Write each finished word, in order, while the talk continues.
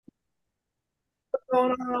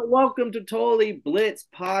Going on? Welcome to Totally Blitz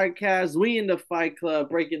Podcast. We in the Fight Club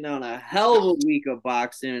breaking down a hell of a week of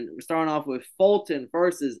boxing. We're starting off with Fulton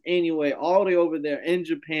versus Inoue, all the way over there in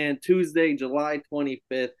Japan, Tuesday, July 25th.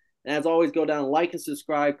 And as always, go down, like and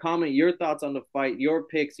subscribe, comment your thoughts on the fight, your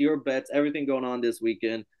picks, your bets, everything going on this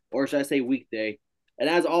weekend, or should I say weekday. And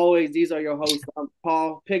as always, these are your hosts. I'm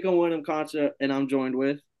Paul, Pick 'em, win 'em, Contra, and I'm joined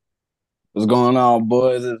with. What's going on,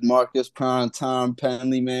 boys? It's Marcus Prime Time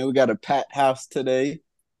Penley, man. We got a packed house today.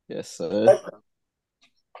 Yes, sir.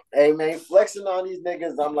 Hey man, flexing on these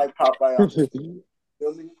niggas, I'm like Popeye on this.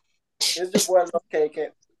 Feel me? It's your boy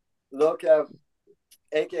Lil Kev,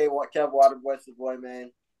 aka Kev Waterboy's the boy,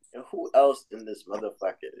 man. And who else in this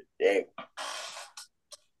motherfucker today?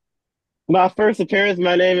 My first appearance,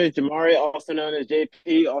 my name is Jamari, also known as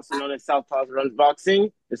JP, also known as Southpaw Runs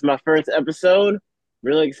Boxing. It's my first episode.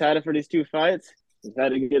 Really excited for these two fights.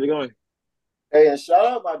 Excited to get it going. Hey, and shout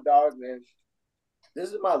out my dog, man.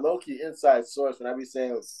 This is my low-key inside source when I be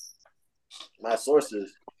saying my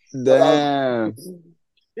sources. Damn.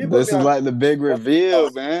 This is like the big reveal,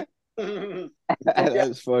 man.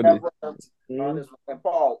 That's funny.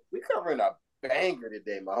 Paul, we covering a banger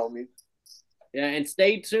today, my homie. Yeah, and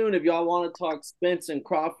stay tuned if y'all want to talk Spence and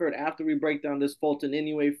Crawford after we break down this Fulton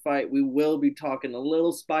Inoue fight. We will be talking a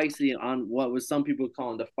little spicy on what was some people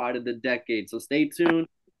calling the fight of the decade. So stay tuned.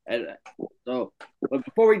 But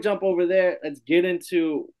before we jump over there, let's get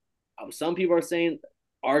into some people are saying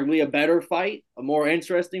arguably a better fight, a more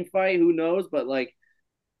interesting fight. Who knows? But like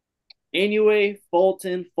Inoue,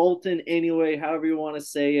 Fulton, Inoue, however you want to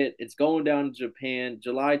say it. It's going down to Japan,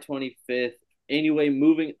 July 25th. Inoue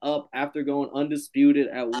moving up after going undisputed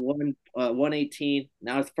at 118.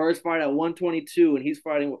 Now his first fight at 122, and he's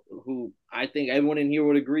fighting who I think everyone in here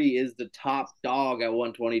would agree is the top dog at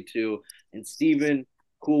 122, and Stephen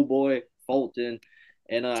Cool Boy Fulton.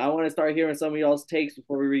 And I want to start hearing some of y'all's takes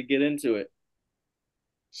before we get into it.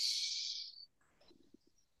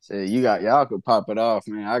 Say y'all could pop it off,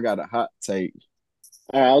 man. I got a hot take.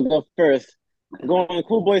 All right, I'll go first. I'm going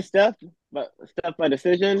Cool Boy Steph, but Steph by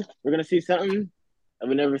decision. We're gonna see something that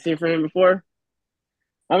we've never seen from him before.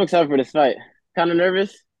 I'm excited for this fight. Kind of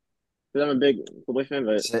nervous because I'm a big Cool Boy fan,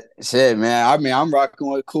 but shit, man. I mean, I'm rocking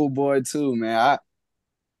with Cool Boy too, man.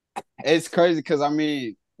 It's crazy because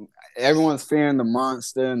everyone's fearing the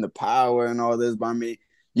monster and the power and all this, but I mean,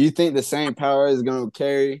 you think the same power is gonna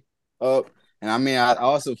carry up? And I mean, I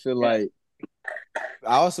also feel like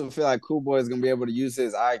Cool Boy is gonna be able to use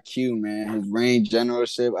his IQ, man, his range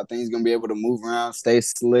generalship. I think he's gonna be able to move around, stay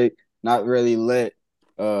slick, not really let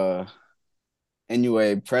Inoue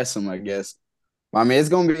press him, I guess. I mean, it's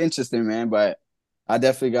gonna be interesting, man. But I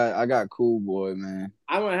got Cool Boy, man.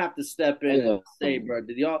 I'm gonna have to step in and say, bro,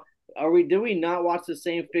 did we not watch the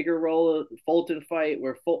same Figueroa Fulton fight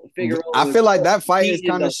where Figueroa? I feel like that fight is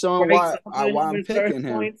kind of showing why I'm picking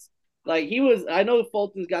him. Points. Like I know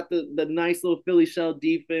Fulton's got the nice little Philly shell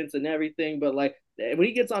defense and everything, but like when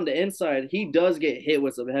he gets on the inside, he does get hit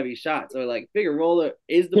with some heavy shots. So like Figueroa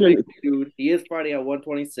is the big dude. He is fighting at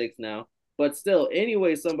 126 now, but still,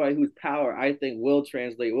 anyway, somebody whose power I think will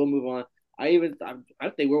translate. We'll move on. I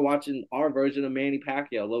think we're watching our version of Manny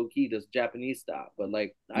Pacquiao, low key, just Japanese style. But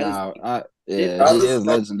like, he is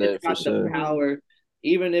legendary for sure. Power,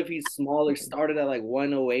 even if he's smaller, started at like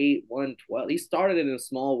 108, 112. He started in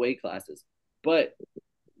small weight classes, but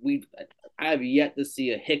I have yet to see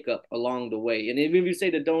a hiccup along the way. And even if you say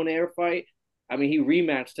the Donaire fight, I mean, he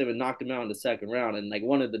rematched him and knocked him out in the second round, and like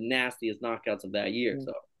one of the nastiest knockouts of that year.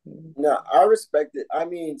 So, no, I respect it. I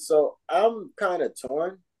mean, so I'm kind of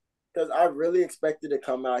torn. Because I really expected to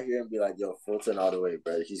come out here and be like, yo, Fulton all the way,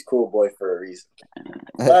 bro. He's Cool Boy for a reason.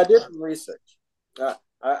 But I did some research.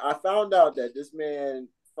 I found out that this man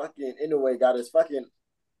fucking Inoue got his fucking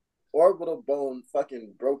orbital bone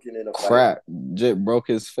fucking broken in a fight. Crap. Jit broke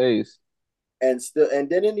his face. And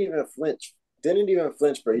didn't even flinch.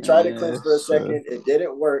 Bro. He tried to clinch for a second. It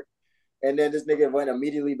didn't work. And then this nigga went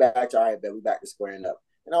immediately back to, all right, bet we back to squaring up.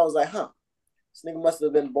 And I was like, huh. This nigga must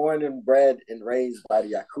have been born and bred and raised by the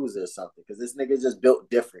Yakuza or something, because this nigga just built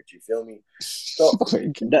different. You feel me? So,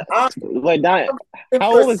 how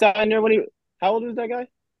old was Donaire how old was that guy?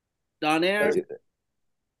 Donaire?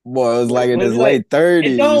 Boy, it was like in his late 30s.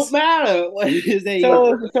 It don't matter what his age.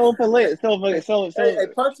 So this guy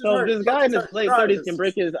in his late 30s can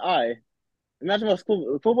break his eye. Imagine what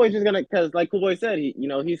Cool Boy's just gonna, because like Cool Boy said,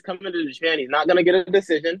 he's coming to Japan. He's not gonna get a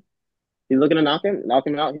decision. He's looking to knock him out.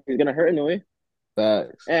 He's gonna hurt Inoue.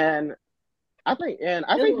 Facts. And I think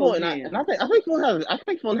Fulton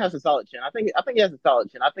has a solid chin. I think he has a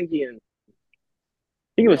solid chin. I think he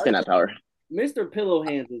can withstand that power. Mr. Pillow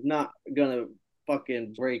Hands is not gonna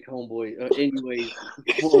fucking break homeboy. Anyways,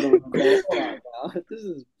 hold on now. This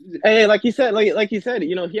is Hey, like you said,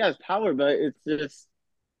 he has power, but it's just,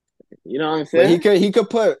 you know what I'm But saying?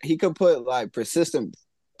 he could put like persistent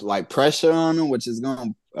like pressure on him, which is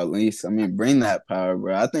gonna at least bring that power,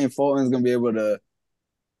 bro. I think Fulton's gonna be able to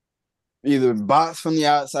either box from the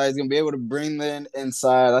outside, he's gonna be able to bring the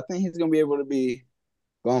inside. I think he's gonna be able to be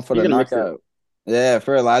going for He's the gonna mix it. knockout. Yeah,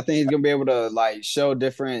 for real. I think he's gonna be able to like show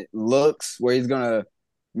different looks where he's gonna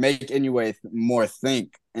make Inoue more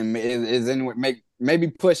think and is Inoue make maybe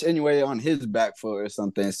push Inoue on his back foot or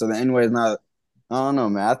something. So the Inoue is not. I don't know,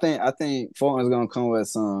 man. I think Fulton's gonna come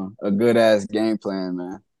with a good ass game plan,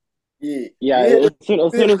 man. Yeah, Yeah, you hit as you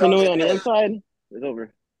soon hit as it on Inoue the on the head. inside, it's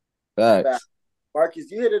over. Fact. Facts. Marcus,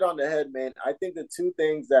 you hit it on the head, man. I think the two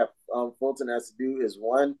things that Fulton has to do is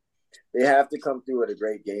one, they have to come through with a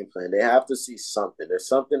great game plan. They have to see something. There's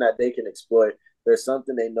something that they can exploit. There's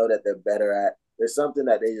something they know that they're better at. There's something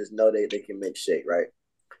that they just know they can make shake, right?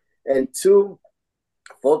 And two,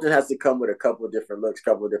 Fulton has to come with a couple of different looks,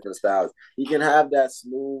 couple of different styles. He can have that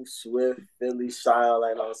smooth, swift Philly style,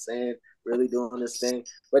 like I'm saying, really doing this thing.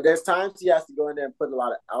 But there's times he has to go in there and put a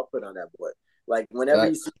lot of output on that boy. Like whenever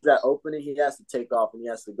he Facts. sees that opening, he has to take off and he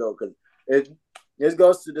has to go because this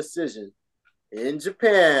goes to decision. In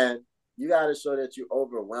Japan, you got to show that you're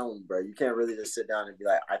overwhelmed, bro. You can't really just sit down and be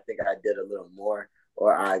like, I think I did a little more,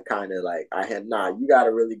 or I kind of like I had nah. You got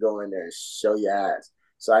to really go in there and show your ass.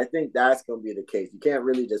 So I think that's going to be the case. You can't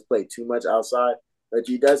really just play too much outside, but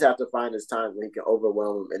he does have to find his times when he can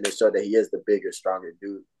overwhelm him and then show that he is the bigger, stronger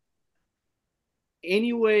dude.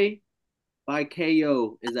 Inoue by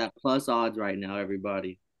KO is at plus odds right now,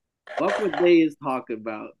 everybody. Fuck what they is talking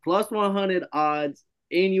about. Plus 100 odds.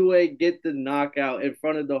 Inoue get the knockout in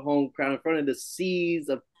front of the home crowd, in front of the seas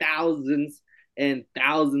of thousands and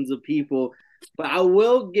thousands of people. But I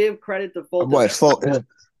will give credit to My Fulton. boy Fulton.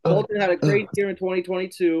 Fulton had a great year in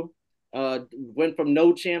 2022. Went from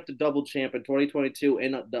no champ to double champ in 2022,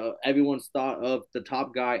 and everyone's thought of the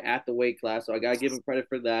top guy at the weight class. So I gotta give him credit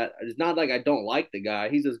for that. It's not like I don't like the guy;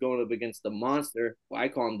 he's just going up against the monster. Well, I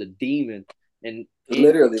call him the demon, and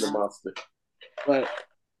Literally the monster. but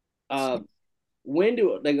when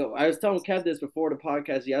do like I was telling Kev this before the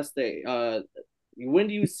podcast yesterday. When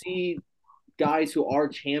do you see guys who are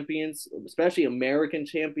champions, especially American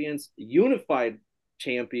champions, unified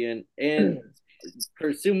champion, and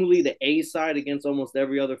presumably the A side against almost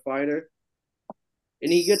every other fighter?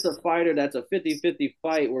 And he gets a fighter that's a 50-50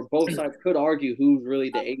 fight where both sides could argue who's really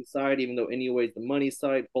the A side, even though anyways the money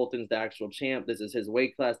side. Fulton's the actual champ. This is his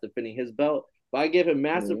weight class defending his belt. But I give him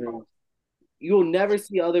massive props. You'll never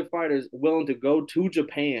see other fighters willing to go to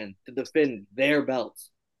Japan to defend their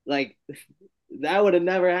belts. Like that would have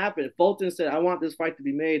never happened. Fulton said, "I want this fight to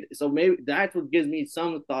be made." So maybe that's what gives me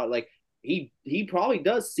some thought. Like he probably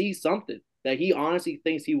does see something that he honestly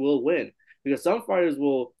thinks he will win, because some fighters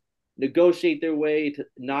will negotiate their way to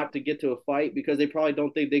not to get to a fight because they probably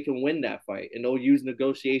don't think they can win that fight, and they'll use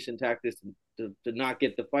negotiation tactics to not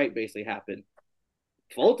get the fight basically happen.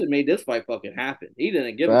 Fulton made this fight fucking happen. He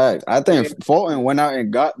didn't give a Facts. I think Fulton went out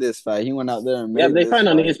and got this fight. He went out there and Yeah, made they this find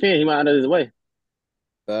on fight. ESPN. He went out of his way.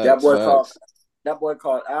 That Facts. boy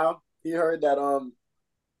called Facts. Al. He heard that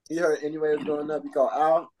he heard Inoue was going up. He called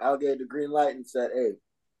Al. Al gave the green light and said, "Hey,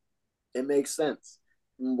 it makes sense."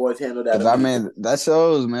 And boys handle that. That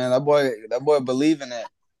shows, man. That boy believe in it.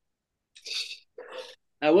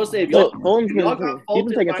 I will say, if Fulton's y'all been got he's been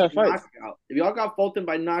Fulton taking by tough fights. knockout, if y'all got Fulton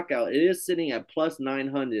by knockout, it is sitting at plus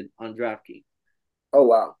 900 on DraftKings. Oh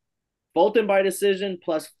wow. Fulton by decision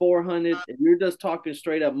plus 400. If you're just talking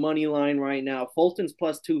straight up money line right now, Fulton's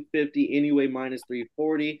plus 250, Inoue minus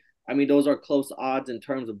 340. I mean, those are close odds in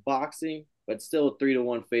terms of boxing, but still a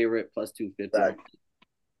 3-1 favorite plus 250. Right.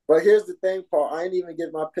 But here's the thing, Paul. I ain't even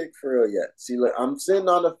get my pick for real yet. See, look, I'm sitting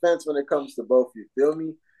on the fence when it comes to both. You feel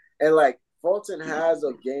me? And like Fulton has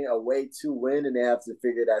a way to win, and they have to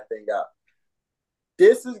figure that thing out.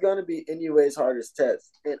 This is going to be Inoue's hardest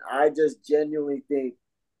test, and I just genuinely think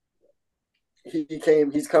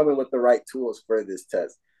he's coming with the right tools for this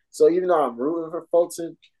test. So even though I'm rooting for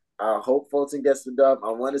Fulton, I hope Fulton gets the dub.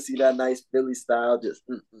 I want to see that nice Philly style, just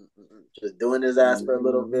doing his ass for a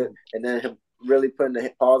little bit, and then him really putting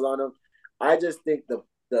the pause on him. I just think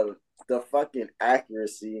the fucking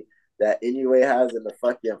accuracy that Inoue has in the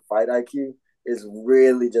fucking fight IQ is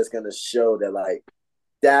really just gonna show that like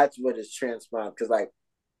that's what is transformed. Because like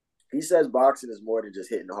he says, boxing is more than just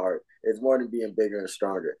hitting hard. It's more than being bigger and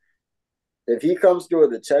stronger. If he comes through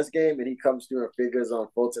with the chess game and he comes through and figures on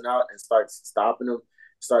Fulton out and starts stopping him,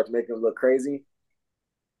 starts making him look crazy,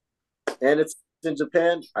 and it's in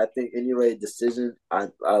Japan, I think Inoue decision. I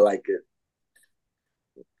like it.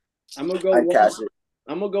 I'm gonna go I'd one. cash it.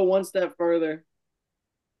 I'm gonna go one step further.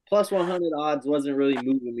 Plus 100 odds wasn't really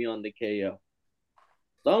moving me on the KO.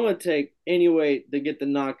 So I'm gonna take Inoue to get the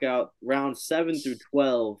knockout round 7 through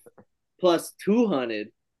 12 plus 200.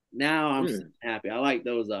 Now I'm happy. I like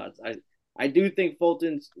those odds. I do think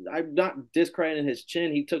Fulton's. I'm not discrediting his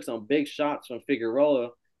chin. He took some big shots from Figueroa.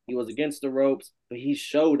 He was against the ropes, but he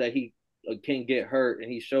showed that he can get hurt,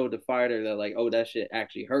 and he showed the fighter that like, oh, that shit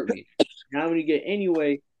actually hurt me. Now when you get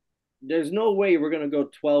Inoue, there's no way we're gonna go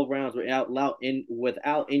 12 rounds without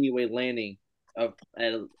Inoue landing of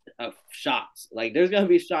shots. Like there's gonna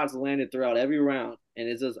be shots landed throughout every round, and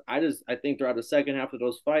it's just I think throughout the second half of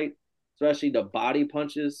those fights, especially the body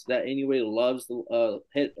punches that Inoue loves to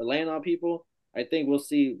land on people. I think we'll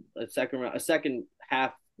see a second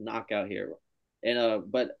half knockout here,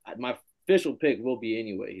 and but my official pick will be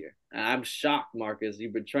Inoue here. I'm shocked, Marcus.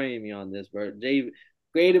 You're betraying me on this, bro.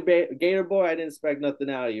 Gator boy, I didn't expect nothing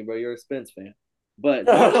out of you, bro. You're a Spence fan, but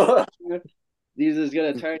you just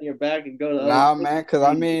gonna turn your back and go to nah, man. Because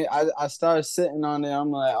I mean, I started sitting on it.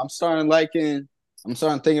 I'm starting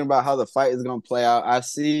thinking about how the fight is gonna play out. I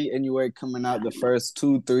see Inoue coming out the first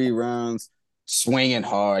 2-3 rounds, swinging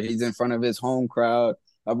hard. He's in front of his home crowd.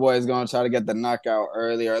 That boy is gonna try to get the knockout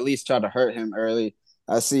early, or at least try to hurt him early.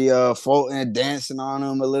 I see Fulton dancing on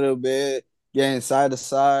him a little bit, getting side to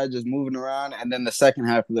side, just moving around, and then the second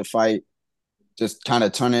half of the fight, just kind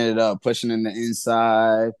of turning it up, pushing in the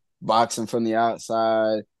inside, boxing from the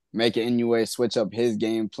outside, making Inoue switch up his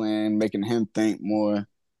game plan, making him think more.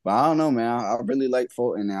 But I don't know, man. I really like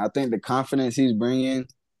Fulton now. I think the confidence he's bringing,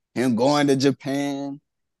 him going to Japan,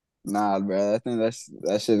 nah, bro. I think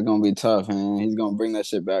that shit's gonna be tough, man. He's gonna bring that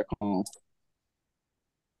shit back home.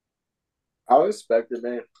 I would expect it,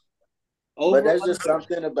 man. But there's just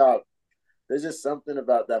something about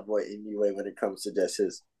that boy Inoue when it comes to just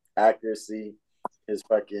his accuracy, his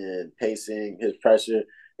fucking pacing, his pressure,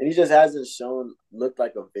 and he just hasn't looked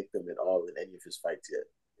like a victim at all in any of his fights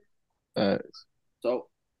yet. So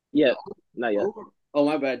yeah, not yet. Oh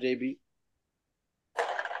my bad, JB.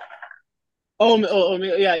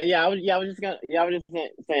 Yeah. I was just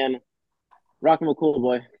saying, rocking with cool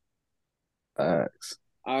boy. All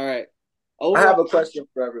right. I have a question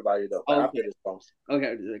for everybody though. Okay. After this phone.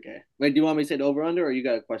 Okay. Wait, do you want me to say the over under, or you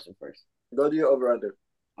got a question first? Go do your over under.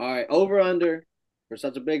 All right, over under for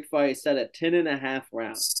such a big fight set at 10.5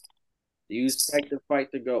 rounds. Do you expect the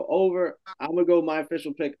fight to go over? I'm gonna go my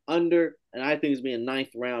official pick under, and I think it's be a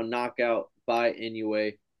 9th round knockout by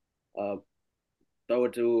Inoue. Throw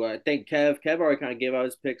it to I think Kev. Kev already kind of gave out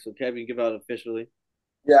his pick, so Kev, you give out officially.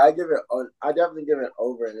 Yeah, I definitely give it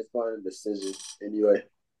over, and it's going to decision anyway.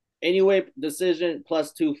 Inoue decision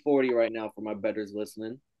plus 240 right now for my bettors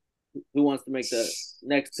listening. Who wants to make the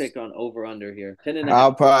next pick on over under here?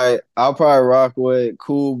 10.5. I'll probably rock with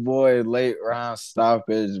cool boy late round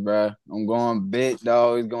stoppage, bro. I'm going big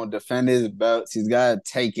dog. He's gonna defend his belts. He's gotta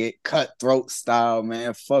take it, cutthroat style,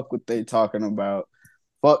 man. Fuck what they talking about.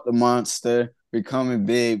 Fuck the monster. Becoming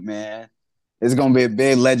big, man. It's gonna be a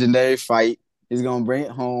big legendary fight. He's gonna bring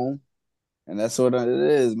it home, and that's what it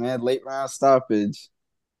is, man. Late round stoppage.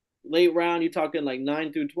 Late round, you talking like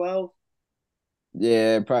 9 through 12?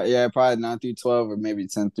 Yeah, probably 9 through 12 or maybe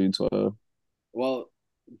 10 through 12. Well,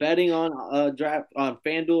 betting on draft on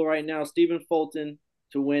FanDuel right now, Stephen Fulton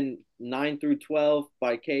to win 9 through 12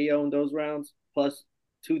 by KO in those rounds plus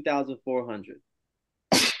 2,400.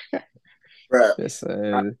 Bruh, Yes,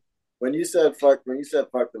 when you said fuck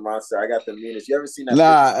the monster, I got the meanest. You ever seen that?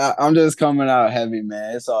 Nah, I'm just coming out heavy,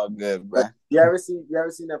 man. It's all good, bro. You ever seen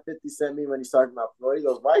that 50 Cent meme when he's talking about Floyd? He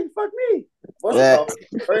goes, "Why you fuck me?" What's Yeah.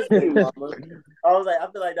 First thing, mama. I was like, I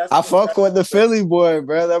feel like that's. I fuck with the Philly boy,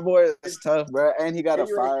 bro. That boy is tough, bro, and he got a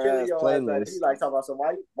fire ass playlist. He like talking about so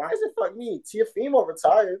why is it fuck me? Tiafimo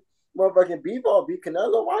retired. Motherfucking B-ball beat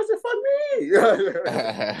Canelo. Why is it fuck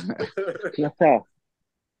me?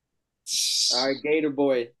 All right, Gator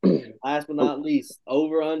boy. Last but not least,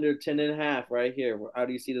 over under 10.5 right here. How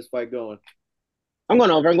do you see this fight going? I'm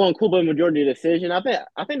going over. I'm going cool boy majority decision. I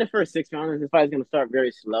think the first 6 rounds, this fight is going to start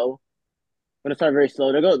very slow. They're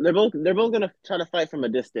both going to try to fight from a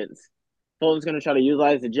distance. Fulton's going to try to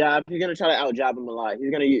utilize the jab. He's going to try to out jab him a lot. He's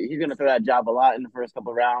going to throw that jab a lot in the first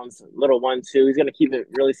couple of rounds. Little 1-2. He's going to keep it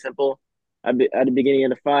really simple at the beginning of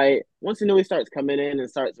the fight. Once he starts coming in and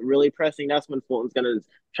starts really pressing, that's when Fulton's going to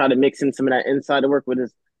try to mix in some of that inside to work with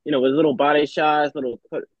his, with little body shots, little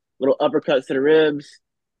uppercuts to the ribs.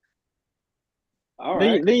 All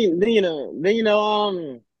right.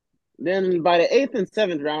 Then by the 8th and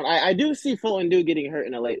 7th round, I do see Fulton getting hurt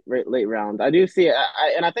in a late round. I do see it,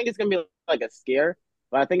 and I think it's gonna be like a scare,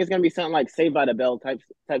 but I think it's gonna be something like Saved by the Bell type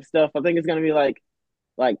stuff. I think it's gonna be like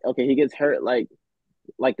like okay, he gets hurt like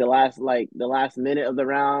the last minute of the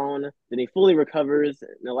round, then he fully recovers in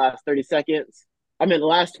the last 30 seconds. I mean the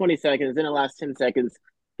last 20 seconds, then the last 10 seconds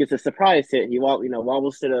gets a surprise hit. He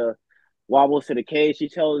wobbles to the cage. He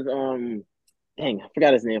tells dang, I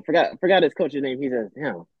forgot his name. Forgot his coach's name. He says,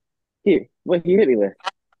 damn, what he hit me with.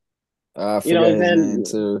 I You know what forget I'm his name saying?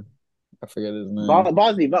 too. I forget his name.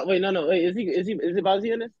 Bozzy, wait, no, wait, is it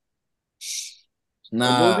Bozzy in this? Or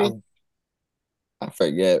Nah, Boozy? I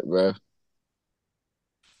forget, bro.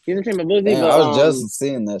 He's in train of Boozy, Damn, I was just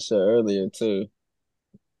seeing that shit earlier too.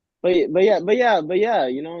 but yeah,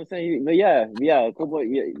 you know what I'm saying? But yeah, cool boy.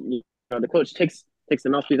 Yeah, you know, the coach takes the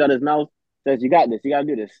mouthpiece out of his mouth, says, "You got this. You got to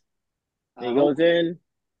do this." And I he hope goes in.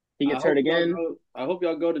 He I gets hurt hope y'all again. go. I hope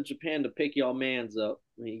y'all go to Japan to pick y'all man's up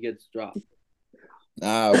when he gets dropped.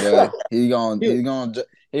 Nah, bro. He gonna Dude,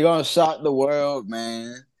 he gonna shock the world,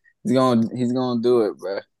 man. He's gonna do it,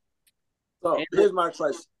 bro. So And here's my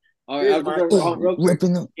question. all right, I Here's was just my gonna, question. real quick.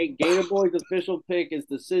 Ripping them. Hey, Gator Boys official pick is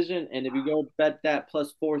decision, and if you go bet that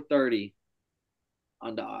plus 430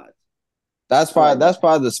 on the odds. That's probably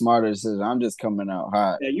the smarter decision. I'm just coming out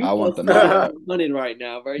hot. Yeah, you I want plus the knockout. 400 right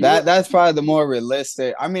now, bro. That's probably the more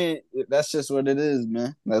realistic. I mean, that's just what it is,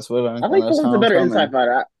 man. I think That's Fulton's how a I'm better coming. inside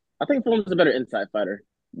fighter. I think Fulton's a better inside fighter,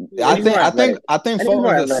 and I he's more think I think athletic. I think And he's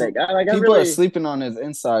more Fulton's athletic. I people are really sleeping on his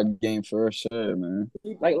inside game for sure, man.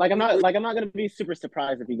 like I'm not gonna be super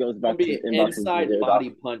surprised if he goes Gonna be an in boxing inside his body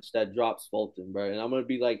office. punch that drops Fulton, bro. And I'm gonna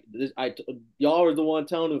be like, y'all are the one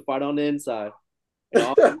telling him to fight on the inside.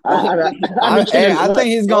 Y'all, I mean, I think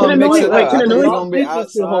he's gonna Can mix Inoue it wait? up. Can I think he's Inoue y'all gonna be did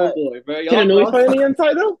this to outside. homeboy, bro. can Inoue Y'all, fight on the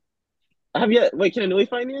inside though? Can Inoue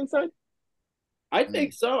fight on the inside? I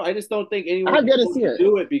think so. I just don't think I anyone's have yet to supposed see to it.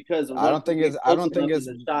 do it because I once don't you think get it's I close don't think enough and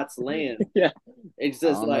it's the shots land, Yeah, it's I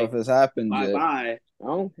just don't know like if it's happened bye yet. bye. I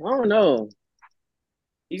don't know.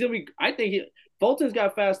 He's gonna be. I think Fulton's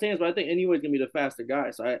got fast hands, but I think anyway's gonna be the faster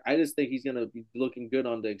guy. So I just think he's gonna be looking good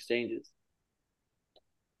on the exchanges.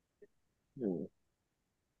 Hmm.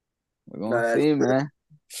 We're No, gonna that's see, true. man.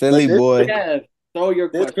 But Philly this boy. Yeah, throw your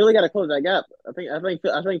this question. Philly got to close that gap. I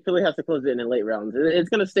think Philly has to close it in the late rounds. It's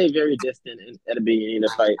gonna stay very distant at the beginning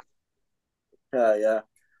of the fight. yeah.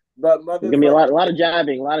 But There's gonna be motherfucking a lot of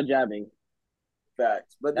jabbing, a lot of jabbing.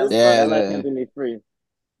 facts. But That this Yeah, fight that left hand's gonna be free.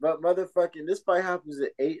 but motherfucking this fight happens at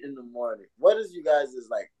 8 in the morning. What is you guys'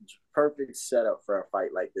 like perfect setup for a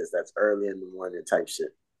fight like this that's early in the morning type shit?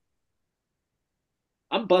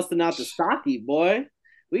 I'm busting out the Saki, boy.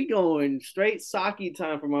 We going straight Saki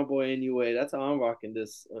time for my boy Inoue. That's how I'm rocking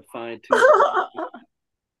this fine Tuesday.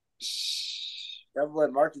 That boy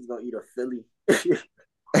Marcus gonna eat a Philly.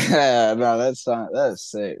 no, that's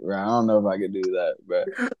sick, bro. I don't know if I could do that, bro.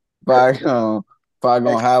 If I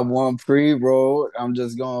gonna have one pre-roll, I'm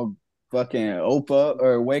just gonna fucking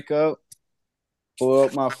wake up, pull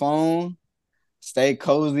up my phone, stay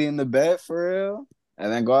cozy in the bed for real, and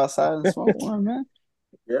then go outside and smoke one, man.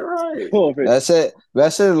 You're right. Cool. That's it.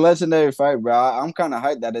 That's a legendary fight, bro. I'm kind of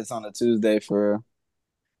hyped that it's on a Tuesday for real.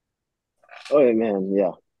 Oh yeah, man,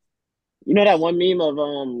 yeah. You know that one meme of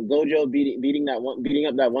Gojo beating up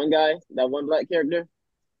that one guy, that one black character?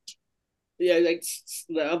 Yeah, like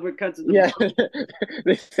the uppercuts in the Yeah.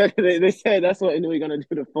 they said that's what Inoue gonna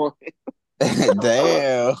do to Fulton.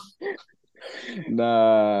 Damn.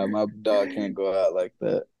 Nah, my dog can't go out like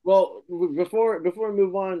that. Well, before we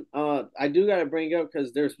move on, I do got to bring up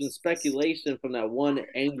because there's been speculation from that one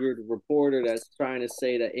angered reporter that's trying to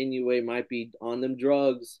say that Inoue might be on them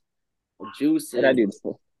drugs or What I juicing.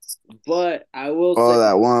 do? But I will Oh, say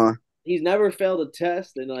that one. he's never failed a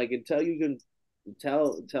test, and like until you can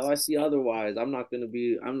tell I see otherwise, I'm not gonna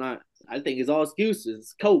be. I'm not. I think it's all excuses.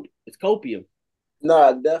 It's cope. It's copium.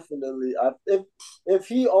 Nah, definitely. If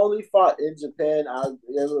he only fought in Japan,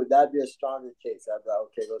 that'd be a stronger case. I'd be like,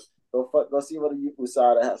 okay, go see what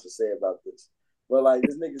USADA has to say about this. But like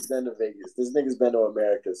this nigga's been to Vegas. This nigga's been to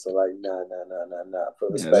America. So like, nah.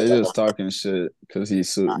 Put Yeah, they respect on just talking shit because he's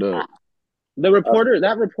suited up. That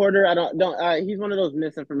reporter, I don't. He's one of those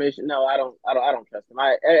misinformation. No, I don't trust him.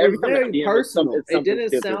 It was Every time I very see him, personal. it's It something didn't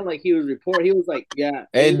stupid. sound like he was reporting. He was like, "Yeah,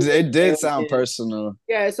 It did sound Arrogant." personal.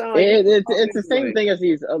 Yeah, it sounded like he It's the same anyway. thing as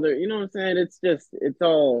these other. You know what I'm saying? It's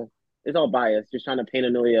all biased. Just trying to paint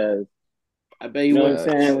Anulia as, I bet he you know what I'm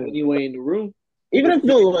wouldn't Facts. know saying. anyway in the room. Even if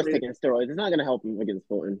Anulia was taking steroids, it's not gonna help him against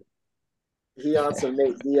Fulton. he on some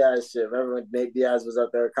Nate Diaz shit. Remember when Nate Diaz was up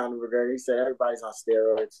there with Conor McGregor? He said everybody's on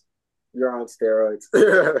steroids. You're on steroids.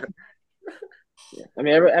 Yeah.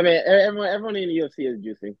 Everyone in the UFC is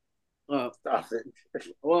juicing. Stop it.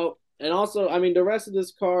 Well, and also, I mean, the rest of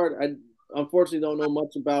this card, I unfortunately don't know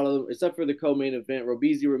much about them except for the co-main event.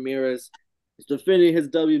 Robeisy Ramirez He's defending his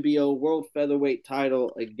WBO World Featherweight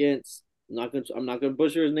title against I'm not gonna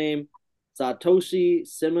butcher his name, Satoshi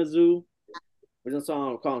Shimizu. We're just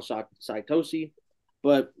calling him Satoshi.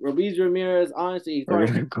 But Rubiz Ramirez, honestly, he's We're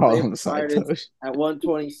probably gonna call him Satoshi Satoshi. at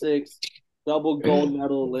 126, double gold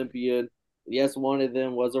medal Olympian. Yes, one of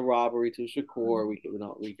them was a robbery to Shakur.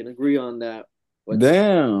 We can agree on that. But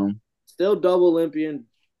damn, still double Olympian.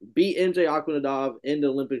 Beat MJ Akhmadov in the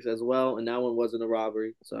Olympics as well, and that one wasn't a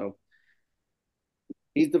robbery. So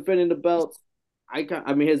he's defending the belts.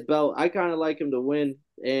 His belt. I kind of like him to win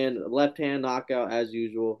and left hand knockout as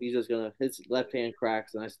usual. He's just gonna his left hand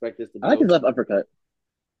cracks, and I expect this to. I like his left uppercut.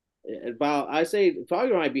 I say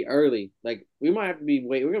probably might be early. Like we might have to be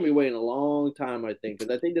wait. We're gonna be waiting a long time. I think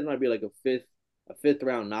because I think this might be like a fifth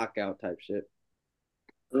round knockout type shit.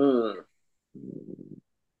 Mm.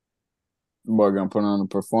 Boy, gonna put on a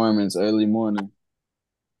performance early morning.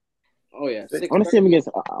 Oh yeah, I want to see him against.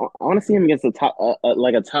 I want to see him against a top,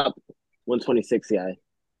 like a top 126 guy.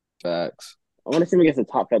 Facts. I want to see him against a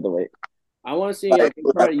top featherweight. I want to see him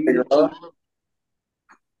try to use.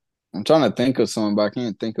 I'm trying to think of someone, but I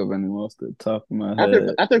can't think of anyone off the top of my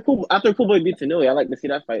head. After Cool Boy beats Inoue, I like to see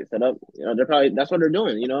that fight set up. You know, that's what they're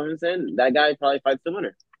doing. You know what I'm saying? That guy probably fights the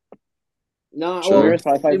winner. No, Sure.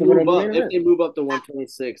 well, if they move up to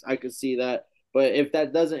 126, I could see that. But if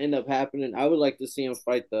that doesn't end up happening, I would like to see him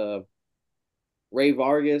fight the Ray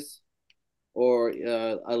Vargas or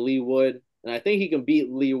a Lee Wood. And I think he can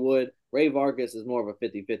beat Lee Wood. Ray Vargas is more of a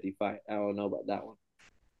 50-50 fight. I don't know about that one.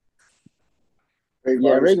 Ray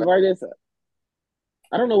Vargas.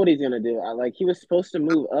 I don't know what he's gonna do. He was supposed to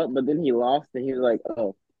move up, but then he lost, and he was like,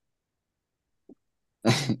 "Oh."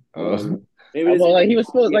 He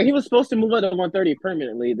was supposed to move up to 130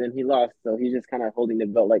 permanently. Then he lost, so he's just kind of holding the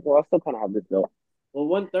belt. Like, well, I still kind of have this belt. Well,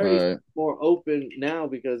 130 is more open now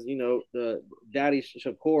because the Daddy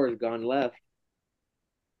Shakur has gone left.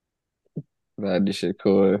 Daddy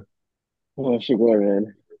Shakur. Oh, Shakur,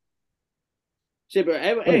 man. Shit, but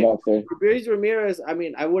Ruiz Ramirez. I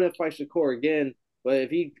mean, I wouldn't fight Shakur again. But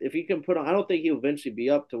if he can put on, I don't think he'll eventually be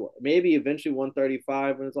up to maybe eventually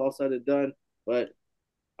 135 when it's all said and done. But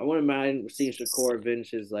I wouldn't mind seeing Shakur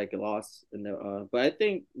avenge his loss. But I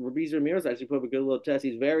think Ruiz Ramirez actually put up a good little test.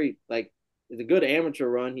 He's very it's a good amateur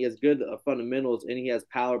run. He has good fundamentals and he has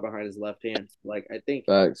power behind his left hand. I think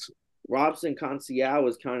Facts. Robson Conceição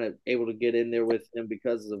was kind of able to get in there with him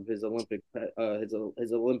because of his Olympic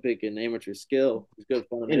his Olympic and amateur skill. He's good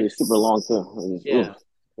fundamentals. And he's super long too. Yeah,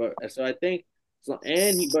 but so I think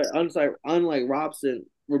unlike Robson,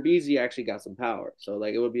 Rubizi actually got some power. So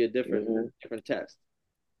it would be a different test.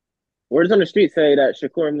 Words on the street say that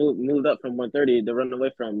Shakur moved up from 130 to run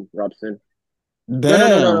away from Robson.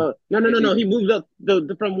 Damn. No. He moved up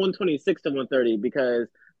from 126 to 130 because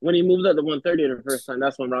when he moved up to 130 the first time,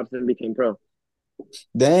 that's when Robson became pro.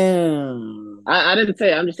 Damn. I didn't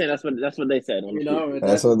say. I'm just saying that's what they said.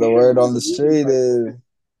 That's what the word on the street is.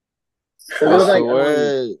 So it was like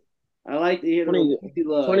I like to hear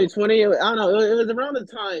 2020. I don't know. It was around the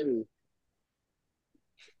time.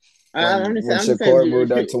 When Shakur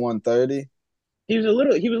moved up to 130. He was a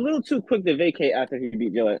little too quick to vacate after he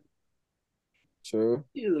beat Gillette. True.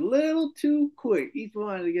 He was a little too quick. He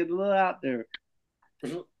wanted to get a little out there.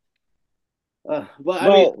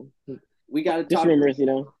 We got to talk. Just rumors,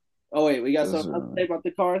 Oh wait, we got something else to say about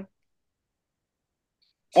the card.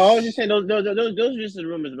 Oh, I was just saying those are just the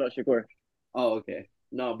rumors about Shakur. Oh, okay.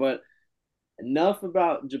 No, but enough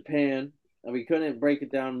about Japan. We couldn't break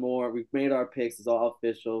it down more. We've made our picks. It's all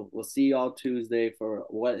official. We'll see y'all Tuesday for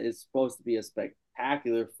what is supposed to be a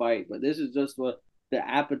spectacular fight. But this is just what the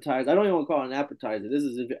appetizer. I don't even want to call it an appetizer. This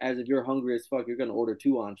is as if you're hungry as fuck. You're going to order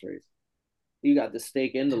 2 entrees. You got the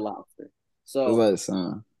steak and the lobster. So that's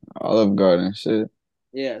some Olive Garden shit.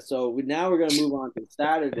 Yeah, so now we're going to move on to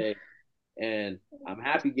Saturday. And I'm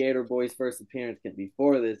happy Gator Boy's first appearance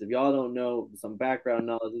before this. If y'all don't know some background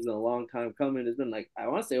knowledge, it's been a long time coming. It's been I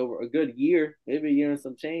want to say over a good year, maybe a year and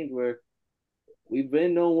some change, where we've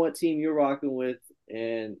been knowing what team you're rocking with.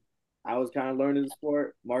 And I was kind of learning the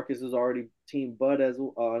sport. Marcus is already Team Bud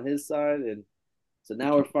on his side. And so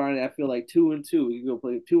now we're finding, I feel like 2-2. We can go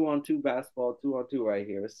play 2-on-2 basketball, 2-on-2 right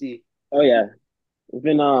here. Let's see. Oh, yeah. It's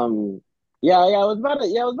been, it was about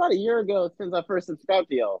a year ago since I first subscribed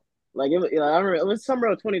to y'all. I remember it was summer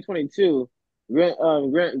of 2022. Grant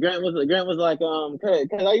was like,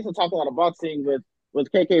 because I used to talk a lot of boxing with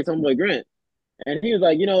KK's homeboy Grant, and he was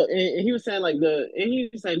like, and he was saying he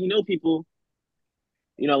was saying he know people,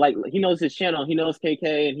 he knows his channel, he knows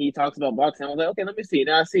KK, and he talks about boxing. I was like, okay, let me see.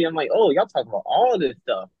 Now I'm like, oh, y'all talk about all this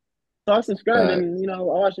stuff. So I subscribed and I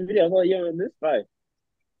watched the video. I was like, yo, this fight.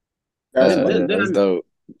 That's dope.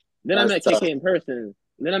 Then I That's met tough. KK in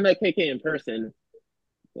person.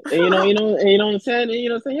 And you know what I'm saying? And, you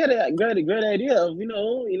know what I'm saying? Yeah, that great idea of,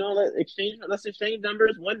 let's exchange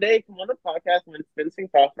numbers one day, come on the podcast when Spence and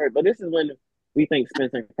Crawford. But this is when we think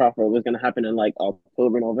Spence and Crawford was gonna happen in like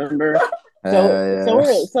October, November. Yeah. So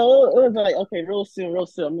it was like, okay, real soon, I'm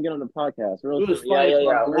gonna get on the podcast. Real It was soon. Yeah, funny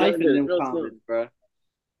about we're life gonna in do this them real comments, soon. bro.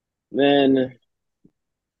 Then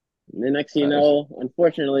the next thing you know,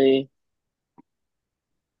 unfortunately,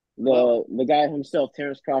 the guy himself,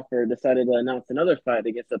 Terence Crawford, decided to announce another fight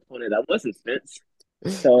against an opponent that wasn't Spence.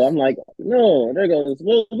 So I'm like, no, there goes.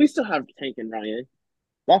 Well, we still have Tank and Ryan.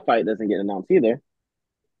 That fight doesn't get announced either.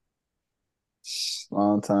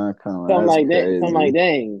 Long time coming. So I'm That's like,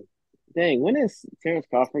 crazy. dang, when is Terence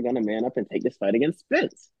Crawford gonna man up and take this fight against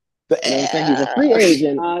Spence? You know what I'm saying? He's a free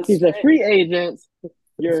agent. He's a free agent.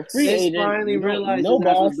 You're a free Spence agent. finally You don't realizes no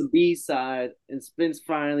that was boss. the B side, and Spence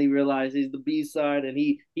finally realized he's the B side, and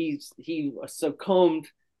he succumbed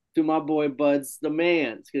to my boy Bud's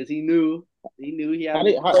demands because he knew he had. How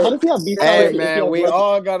does he have B Hey side if he man, has we less?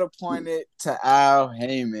 all gotta point it to Al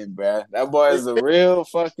Heyman, bruh. That boy is a real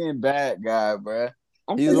fucking bad guy, bruh.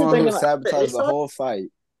 I'm He's the sitting one who thinking like, sabotaged the whole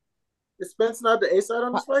fight. Is Spence not the A side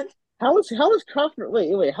on this fight? how is Crawford?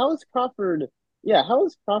 Wait. How is Crawford? Yeah, how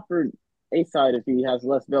is Crawford A side if he has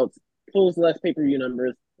less belts, pulls less pay per view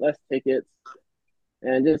numbers, less tickets,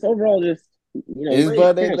 and just overall just Is Wait,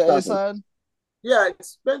 Bud ain't Terrence the A Crawford. side? yeah,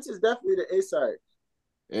 Spence is definitely the A side.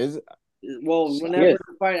 Is it? Well, whenever Yes.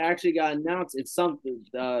 the fight actually got announced, it's something.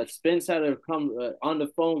 Spence had to come on the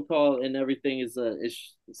phone call and everything.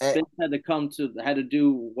 Spence had to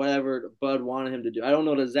do whatever Bud wanted him to do. I don't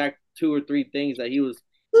know the exact 2 or 3 things that he was.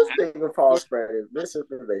 This nigga false spreading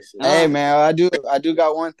misinformation. Hey Nah, man, I do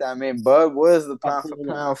got one thing. I mean, Bud was the I'm pound for pulling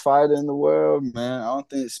up. pound fighter in the world, man. I don't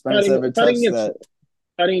think Spence Fighting, ever fighting touched against, that.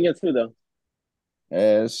 fighting against who though?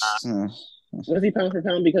 Yes. Was he pound for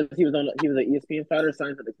pound because he was an ESPN fighter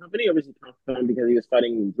signed to the company, or was he pound for pound because he was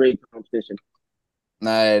fighting great competition?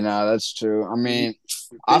 Nah, that's true. I mean,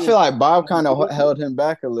 I feel like Bob kind of held him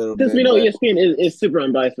back a little Since we bit, know but ESPN is super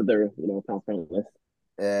unbiased with their pound for pound list.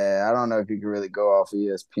 yeah, I don't know if you can really go off of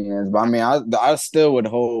ESPN's. But I mean, I still would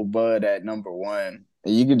hold Bud at number one.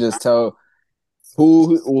 You could just tell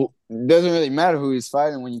who doesn't really matter who he's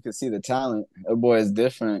fighting when you can see the talent. That boy is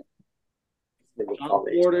different. John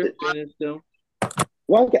Porter finished him.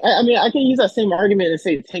 Well, I mean, I can use that same argument and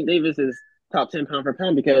say Tank Davis is top 10 pound for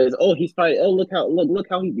pound because he's fighting. Oh, look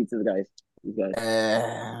how he beats his guys. These guys.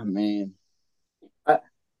 Man.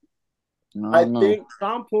 I think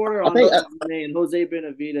Tom Porter on the resume and Jose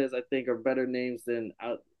Benavidez, I think, are better names than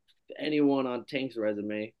anyone on Tank's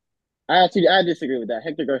resume. I disagree with that.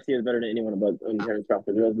 Hector Garcia is better than anyone on Terence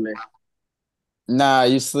Crawford's resume. Nah,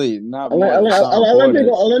 you sleep. Not more than Sean Porter.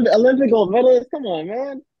 Olympic gold medalist. Come on,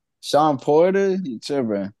 man. Sean Porter, you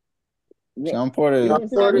tripping. Sean Porter.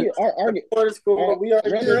 Porter's cool. We are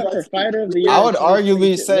runner-up for fighter of the year. I would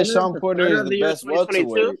arguably say Sean Porter is the best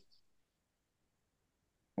welterweight.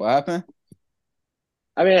 What happened?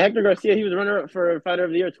 I mean, Hector Garcia, he was runner-up for fighter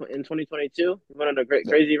of the year in 2022. He went on a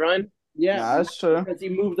crazy run. Yeah, that's true. Because he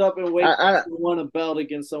moved up and won a belt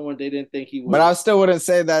against someone they didn't think he would. But I still wouldn't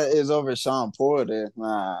say that is over Sean Porter.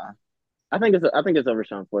 Nah. I think it's over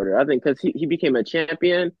Sean Porter. I think because he became a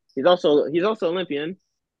champion. He's also Olympian,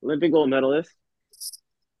 Olympic gold medalist.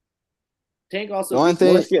 Tank also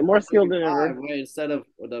more skilled than ever. Instead of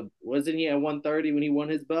wasn't he at 130 when he won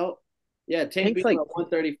his belt? Yeah, Tank beat him at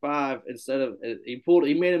 135 instead of he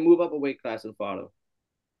made him move up a weight class and fought him.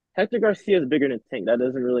 Hector Garcia is bigger than Tank. That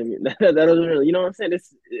doesn't really mean that doesn't really, you know what I'm saying?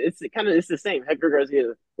 It's the same. Hector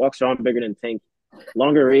Garcia walks strong, bigger than Tank,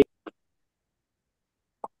 longer reach.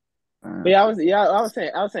 But yeah, I was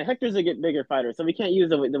saying Hector's a bigger fighter, so we can't use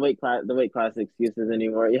the weight class excuses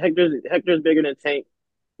anymore. Hector's bigger than Tank.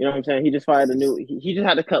 You know what I'm saying? He just fired he just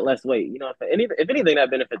had to cut less weight. You know, if anything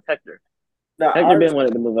that benefits Hector. Hector didn't want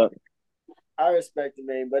it to move up. I respect it,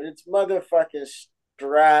 man, but it's motherfucking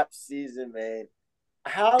strap season, man.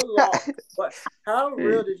 How long? How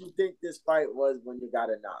real did you think this fight was when you got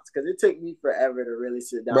announced? Because it took me forever to really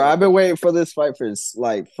sit down. Bro, I've been waiting for this fight for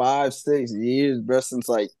like 5-6 years, bro, since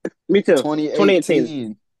like me too.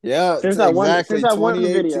 2018. Yeah, since I won the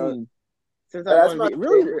video. Since I won the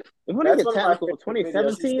really, if we get technical,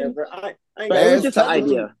 2017. But it was just an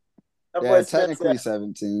idea. Yeah, technically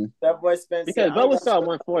 17. That boy Spence. Because Bo was still at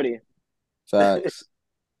 140. Facts.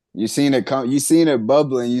 You seen it come. You seen it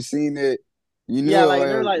bubbling. You seen it. You knew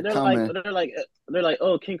they're like,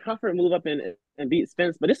 oh, can Crawford move up and beat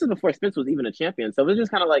Spence? But this is before Spence was even a champion, so we're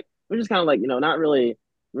just kind of like, not really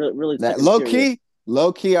that low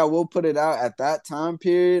low key, I will put it out. At that time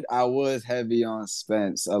period, I was heavy on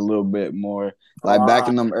Spence a little bit more. Like back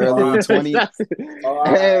in them early 20,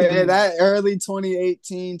 that early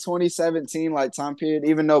 2018, 2017 like time period,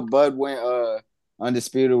 even though Bud went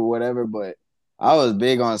undisputed or whatever, but I was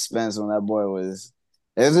big on Spence when that boy was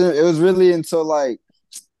it was really until like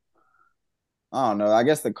I don't know, I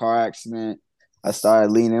guess the car accident, I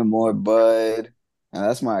started leaning more Bud, and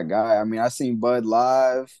that's my guy. I mean, I seen Bud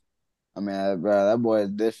live. I mean, bro, that boy is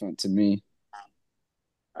different to me.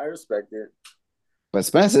 I respect it. But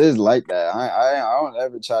Spence is like that. I don't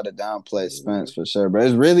ever try to downplay Spence for sure. But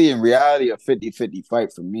it's really in reality a 50-50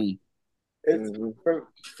 fight for me. It's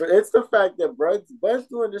it's the fact that Bud's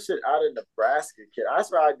doing this shit out of Nebraska, kid.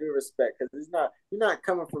 That's why I do respect because you're not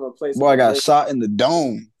coming from a place. Boy got shot in the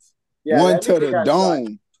dome. Yeah, one to the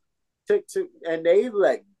dome. And they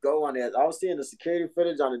let go on it. I was seeing the security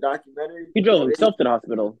footage on the documentary. He drove himself to the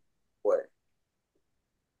hospital. What?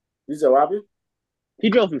 You said what happened? He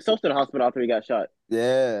drove himself to the hospital after he got shot.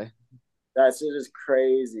 Yeah. That shit is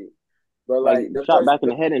crazy. But like shot back in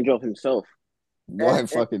the head and drove himself. Boy,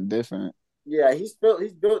 fucking different. Yeah, he's built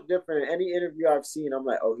different. Any interview I've seen, I'm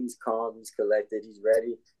like, oh, he's calm, he's collected, he's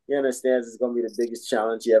ready. He understands it's gonna be the biggest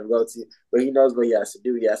challenge he ever go to, but he knows what he has to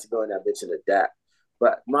do. He has to go in that bitch and adapt.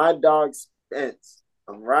 But my dog Spence,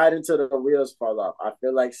 I'm right until the wheels fall off. I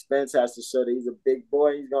feel like Spence has to show that he's a big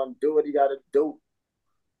boy. He's gonna do what he gotta do.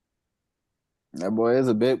 That boy is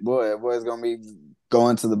a big boy. That boy's gonna be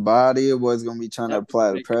going to the body. That boy's gonna be trying to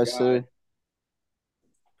apply the pressure.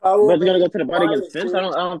 But he's gonna go to the body against Spence. I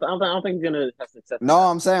don't think he's gonna have success. No,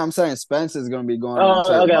 I'm saying Spence is gonna be going to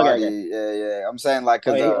the body. Okay. Yeah. I'm saying like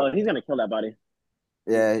because he's gonna kill that body.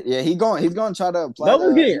 Yeah. He's gonna try to apply.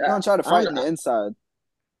 He's gonna try to fight in the inside.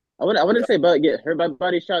 I wouldn't say Bud get hurt by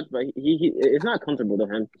body shots, but he it's not comfortable to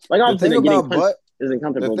him. Like the thing about Bud isn't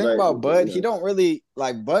comfortable. The thing about Bud, he don't really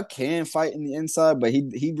like Bud can fight in the inside, but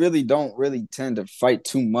he really don't really tend to fight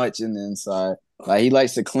too much in the inside. Like he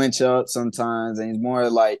likes to clinch up sometimes, and he's more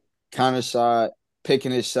like counter shot,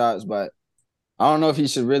 picking his shots. But I don't know if he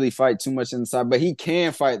should really fight too much inside. But he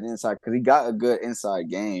can fight the inside because he got a good inside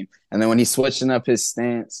game. And then when he's switching up his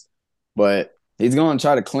stance, but he's going to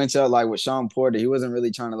try to clinch up like with Sean Porter. He wasn't really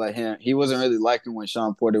trying to let him. He wasn't really liking when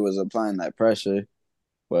Sean Porter was applying that pressure.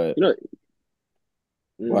 But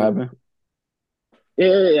what happened?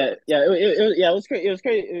 Yeah. It was crazy. It was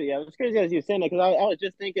crazy. Yeah, it was crazy as you were saying that because I was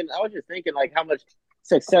just thinking like how much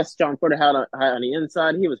success Sean Porter had on the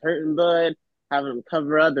inside. He was hurting Bud, having him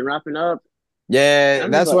cover up and wrapping up. Yeah,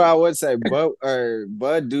 that's what I would say.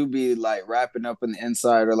 Bud do be like wrapping up in the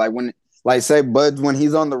inside, or like when, like say Bud when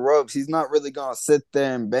he's on the ropes, he's not really gonna sit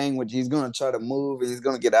there and bang. Which he's gonna try to move and he's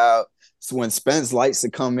gonna get out. So when Spence likes to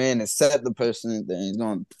come in and set the person, then he's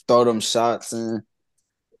gonna throw them shots in.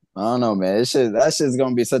 I don't know, man. That shit's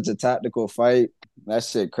gonna be such a tactical fight. That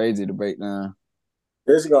shit crazy to break down.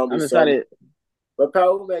 This is gonna be excited. But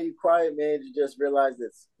Paul, man, you quiet, man. You just realized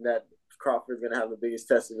that Crawford's gonna have the biggest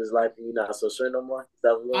test of his life, and you're not so sure no more.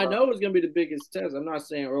 I know it's gonna be the biggest test. I'm not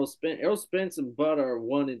saying Errol Spence and Bud are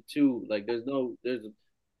 1 and 2. Like there's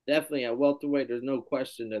definitely at welterweight. There's no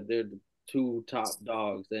question that they're the 2 top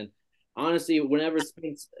dogs. And honestly, whenever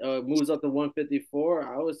Spence moves up to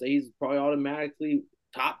 154, I would say he's probably automatically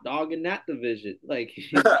top dog in that division.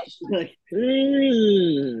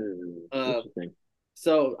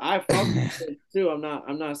 So I fuck with it too. I'm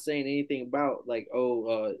not saying anything about like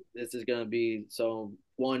this is gonna be some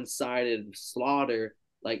one-sided slaughter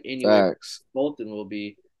like Inoue Fulton will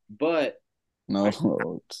be, but no,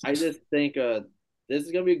 I just think this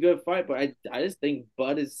is gonna be a good fight. But I just think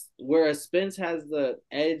Bud is whereas Spence has the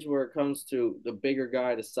edge where it comes to the bigger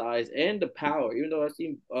guy, the size and the power. Even though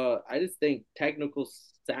I just think technical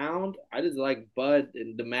sound. I just like Bud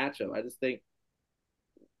in the matchup. I just think.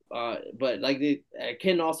 But like I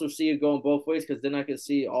can also see it going both ways because then I can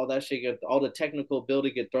see all that shit all the technical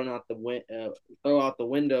ability get thrown out the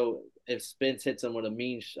window if Spence hits him with a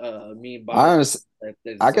mean body.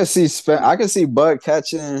 I can see Bud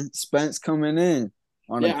catching Spence coming in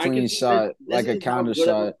on a clean shot, like a counter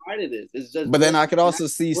shot. But then I could also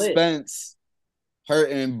see Spence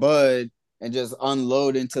hurting Bud and just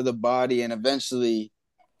unload into the body and eventually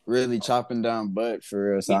really chopping down Bud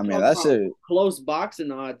for real. So I mean that shit close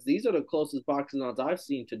boxing odds. These are the closest boxing odds I've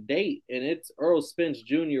seen to date, and it's Errol Spence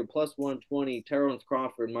Jr. plus 120, Terence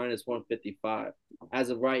Crawford minus 155. As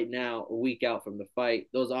of right now, a week out from the fight,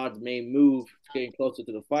 those odds may move getting closer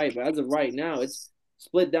to the fight, but as of right now, it's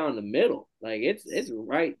split down the middle. Like it's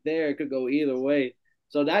right there. It could go either way.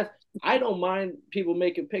 So I don't mind people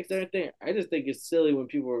making picks and everything. I just think it's silly when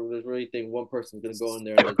people really think one person's gonna go in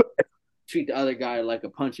there and treat the other guy like a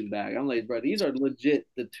punching bag. I'm like, bro, these are legit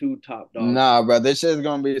the two top dogs. Nah, bro, this shit's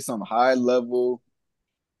gonna be some high level.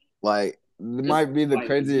 Like, it might be the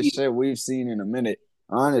craziest shit we've seen in a minute.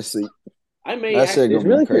 Honestly, I may that shit actually,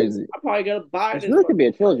 gonna be crazy. I probably gotta buy This this. really could be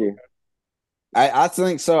a trilogy. I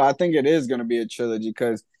think so. I think it is gonna be a trilogy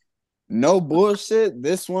because no bullshit.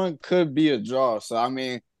 This one could be a draw. So I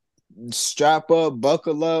mean, strap up,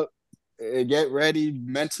 buckle up, get ready,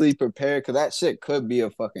 mentally prepared because that shit could be a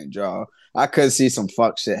fucking draw. I could see some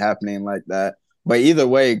fuck shit happening like that. But either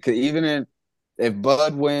way, if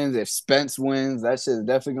Bud wins, if Spence wins, that shit is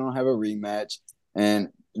definitely gonna have a rematch, and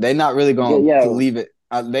they're not really gonna leave it.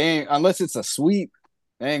 They ain't unless it's a sweep.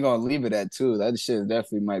 They ain't gonna leave it at two. That shit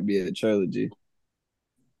definitely might be a trilogy.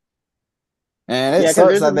 And it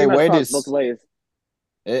sucks that they waited both ways.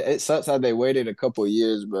 It sucks how they waited a couple of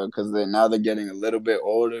years, bro, because now they're getting a little bit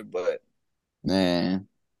older. But man,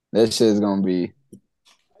 this shit is gonna be.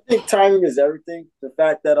 I think timing is everything. The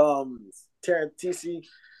fact that Terence TC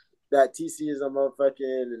is a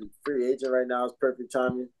motherfucking free agent right now is perfect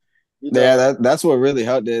timing. You know? Yeah, that's what really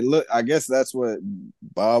helped it. Look, I guess that's what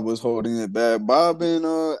Bob was holding it back. Bob and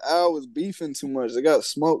Al was beefing too much. They got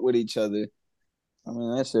smoked with each other. I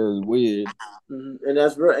mean, that shit was weird. Mm-hmm. And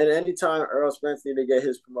that's real. And anytime Errol Spence need to get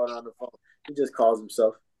his promoter on the phone, he just calls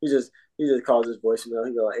himself. He just calls his voicemail.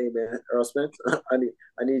 He go, "Hey man, Errol Spence, I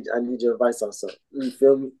need your advice on something." You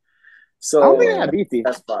feel me? So I don't think they have beefy.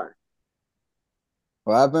 That's fine.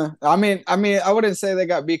 What happened? I mean, I wouldn't say they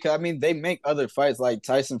got beat. I mean, they make other fights like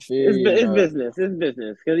Tyson Fury. It's business. It's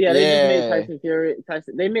business. Because they just made Tyson Fury.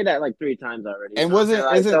 They made that like 3 times already. And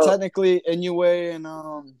isn't technically Inoue and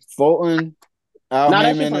Fulton? Al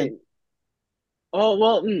Heyman. Oh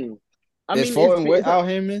well. I mean, Fulton with Al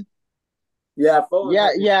Heyman? Yeah, Fulton.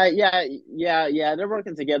 Yeah. They're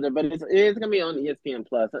working together, but it's gonna be on ESPN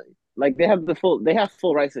Plus. Like they have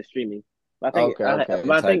full rights to streaming. I think. Okay.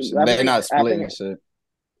 But I think they're not splitting shit.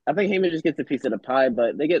 I think Heyman just gets a piece of the pie,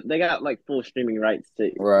 but they got like full streaming rights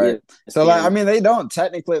to right. ESPN. So like, I mean, they don't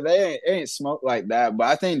technically they ain't smoked like that, but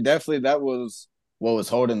I think definitely that was what was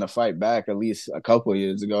holding the fight back at least a couple of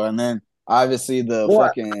years ago, and then obviously the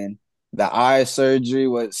eye surgery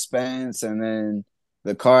with Spence, and then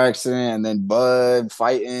the car accident, and then Bud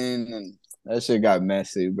fighting, and that shit got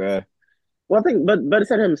messy, bro. Well, I think Bud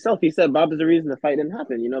said himself. He said Bob is the reason the fight didn't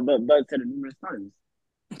happen. But Bud said it numerous times.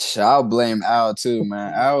 I'll blame Al too,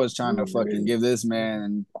 man. Al was trying to fucking give this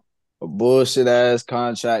man a bullshit ass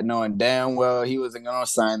contract, knowing damn well he wasn't gonna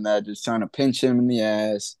sign that. Just trying to pinch him in the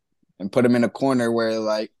ass and put him in a corner where,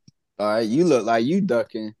 like, all right, you look like you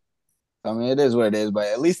ducking. I mean, it is what it is, but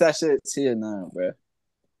at least that shit's here now, bro.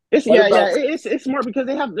 It's smart because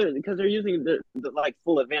they're using the like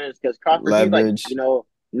full advantage because Crawford, leverage. He's like,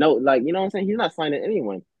 no, like, you know what I'm saying? He's not signing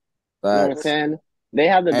anyone. You know what I'm saying? They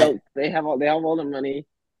have the belts. They have all the money.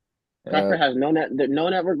 Crawford has no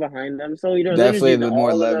network behind them, so definitely the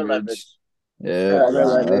more leverage. Yeah,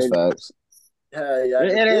 that's facts. Yeah,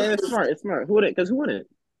 and it's smart. It's smart. Who wouldn't?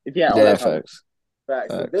 If you had all that facts.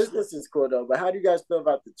 The business is cool though, but how do you guys feel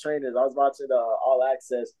about the trainers? I was watching All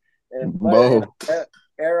Access and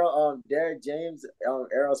Derek James,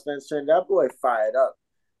 Errol Spence trainer. That boy fired up.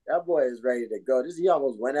 That boy is ready to go. He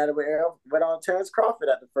almost went at it with Terence Crawford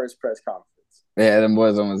at the first press conference. Yeah, them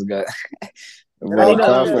boys almost got.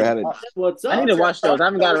 Crawford had it. What's up? I need to watch those. I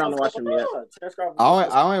haven't got around to watching them yet.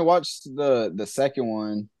 I only watched the second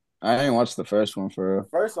one. I didn't watch the first one for real. The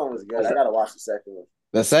first one was good. I gotta watch the second one.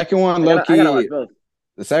 The second one, low key.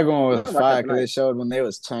 The second one was fire because it showed when they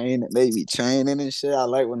was training. They be training and shit. I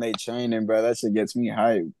like when they training, bro. That shit gets me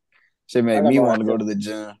hyped. Shit make me want to go to the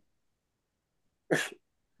gym.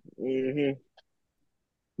 Mm-hmm.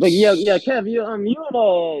 But yeah, Kev, you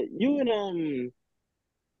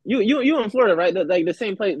in Florida, right? The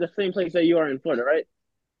same place that you are in Florida, right?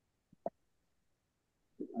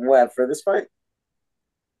 What, for this fight?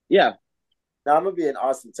 Yeah. No, I'm gonna be in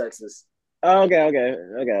Austin, Texas. Oh, okay. I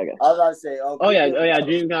was about to say,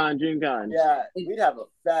 DreamCon. Yeah, we'd have a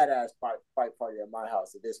fat ass fight party at my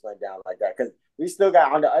house if this went down like that. Because we still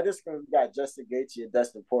got on the other screen, we got Justin Gaethje and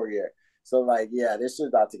Dustin Poirier. So like, yeah, this shit's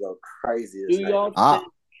about to go crazy. Do y'all think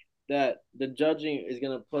that the judging is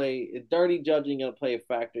gonna play dirty judging gonna play a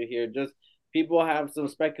factor here? Just people have some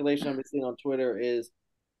speculation I've been seeing on Twitter is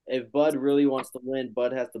if Bud really wants to win,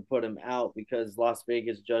 Bud has to put him out because Las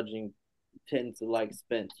Vegas judging tends to like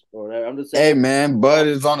Spence or whatever. I'm just saying. Hey man, Bud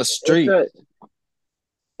is on the street.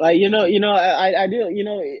 I do.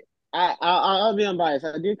 I'll be unbiased.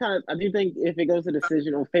 I do think if it goes to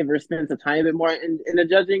decision, it'll favor Spence a tiny bit more in the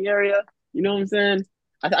judging area. You know what I'm saying?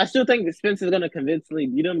 I still think that Spence is going to convincingly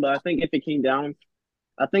beat him, but I think if it came down,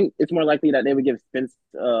 I think it's more likely that they would give Spence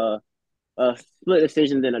split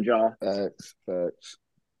decision than a draw Facts.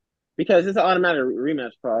 because it's an automatic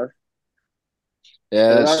rematch clause.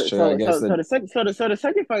 Yeah, that's So true. I guess the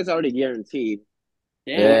second fight is already guaranteed.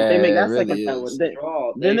 And Damn, if they make yeah, it that really second fight, is.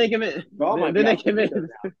 draw. then they can make Draw might then be they out the can make window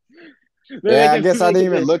now. then Yeah, they I can guess I make didn't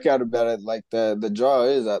even it. look at it like the draw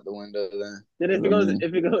is out the window then. Then I mean,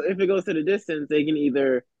 if it goes to the distance, they can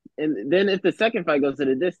either and then if the second fight goes to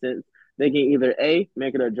the distance, they can either A,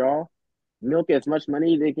 make it a draw, milk as much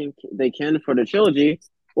money they can for the trilogy,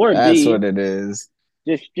 or that's B, what it is.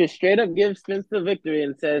 just straight up give Spence the victory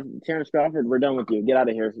and says, Terence Crawford, we're done with you. Get out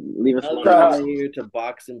of here. Leave us alone. Another layer to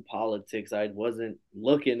boxing politics I wasn't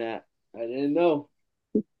looking at. I didn't know.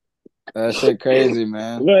 That shit crazy,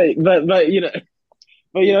 man. But you know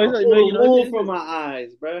Wool from my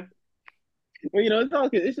eyes, bro.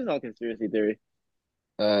 it's just all conspiracy theory.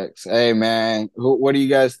 Facts. Hey, man, what do you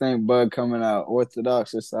guys think, Bud, coming out?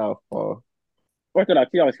 Orthodox or Southpaw? Orthodox,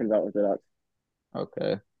 he always comes out orthodox.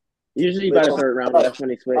 Okay. Usually by the third round, that's when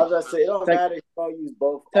he I switch. was gonna say it don't matter if you use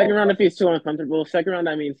both. Second round if he's too uncomfortable. Second round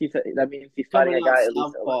that means he's fighting Coming a out guy at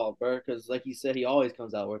least. southpaw, bro, because like you said, he always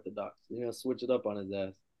comes out orthodox. You're gonna switch it up on his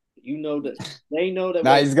ass. You know that they know that.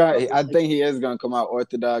 Nah, he's gonna. I think he is gonna come out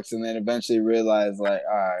Orthodox and then eventually realize, like,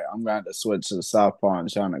 all right, I'm gonna have to switch to Southpaw and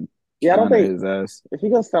trying to Yeah, I don't counter think his ass. if he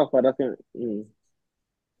goes southpaw, that's gonna.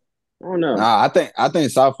 I don't know. Nah, I think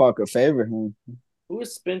Southpaw could favor him. Who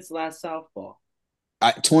was Spence last southpaw?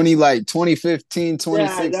 2015, Yeah,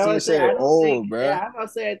 2016 that was saying. shit I don't think. old, bro. Yeah, I'm gonna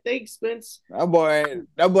say I think Spence. That boy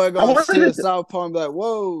I gonna see wanted a to, Southpaw and be like,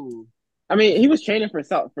 whoa. I mean, he was training for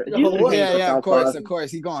south. You He know was been training what? for Yeah, southpaw. of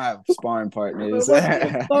course. He gonna have sparring partners. What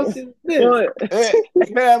the fuck is this? Well,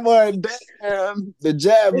 That boy, damn, the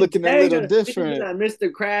jab It's looking a little Dana. He's different. that Mr.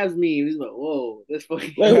 Krabs meme. He's like, whoa, this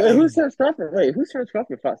fucking. who's Terence Crawford? Wait, who's Terence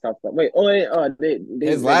Crawford fought southpaw? Wait, His they last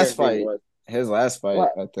didn't say who it fight. was. His last fight,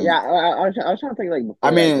 Well, I yeah, think. I was trying to think like I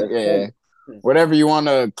before that. mean, yeah, whatever you want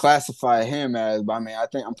to classify him as. But I mean,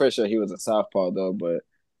 I'm pretty sure he was a southpaw though. But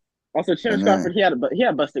Also, Terence and then Crawford, he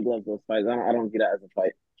had busted gloves those fights. I don't view that as a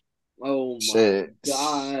fight. Oh my shit.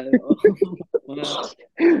 god. like, Not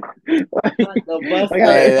the busted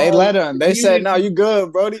Hey, they glove let him. They said, "No, community. you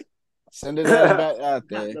good, Brody. Send his ass back out Not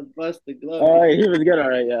there." the busted glove. oh, he was good, all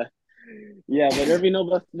right, yeah, yeah, but there be no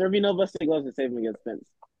busted gloves to save him against Spence.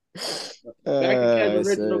 Back to Ked's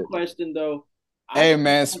original Shit. question though. Hey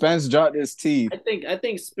man, Spence dropped his teeth. I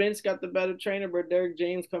think Spence got the better trainer, but Derek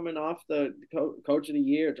James coming off the coach of the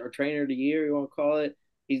year or trainer of the year, you want to call it.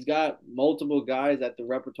 He's got multiple guys at the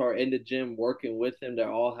repertoire in the gym working with him.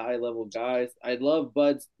 They're all high level guys. I love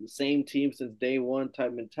Bud's same team since day one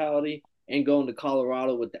type mentality and going to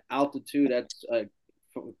Colorado with the altitude. That's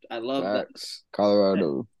I love that. Facts.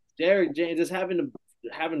 Colorado. Derek James just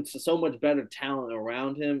having so much better talent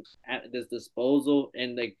around him at his disposal,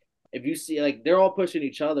 and like if you see like they're all pushing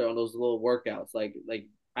each other on those little workouts, like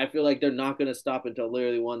I feel like they're not gonna stop until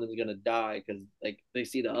literally one of them's gonna die because like they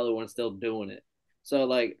see the other one still doing it. So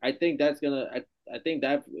like I think I think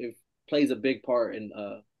that it plays a big part in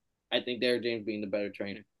I think Derek James being the better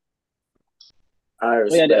trainer. I Oh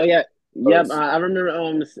yeah, respect. yep. I remember.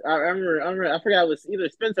 I forgot it was either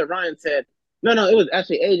Spence or Ryan said. No, it was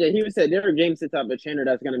actually AJ. He said Derrick James is the type of trainer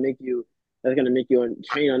that's gonna make you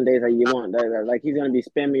train on days that you want. Like he's gonna be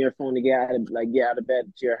spamming your phone to get out of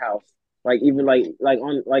bed to your house. Like even like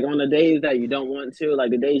on the days that you don't want to,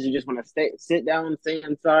 like the days you just want to sit down, stay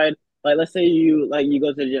inside. Like let's say you go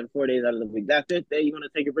to the gym 4 days out of the week. That fifth day you want to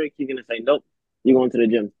take a break, you're gonna say nope. You're going to the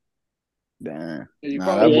gym. Damn. You Nah,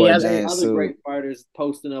 probably that Yeah, boy yeah, James other too. great fighters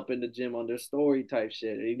posting up in the gym on their story type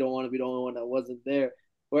shit. You don't want to be the only one that wasn't there.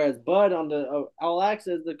 Whereas Bud on the All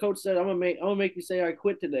Access, the coach said, I'm gonna make you say I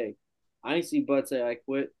quit today." I ain't see Bud say I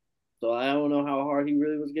quit, so I don't know how hard he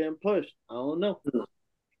really was getting pushed. I don't know.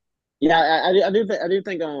 yeah. I do think I do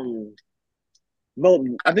think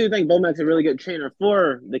Bomac's a really good trainer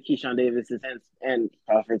for the Keyshawn Davises and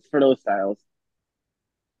Crawfords for those styles.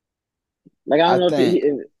 Like I don't I know think.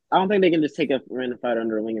 I don't think they can just take a random fighter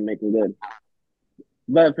under a wing and make him good.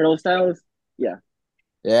 But for those styles, yeah.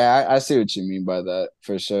 Yeah, I see what you mean by that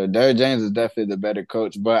for sure. Derrick James is definitely the better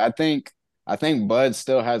coach, but I think Bud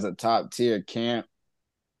still has a top tier camp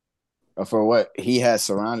for what he has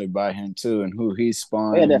surrounded by him too, and who he's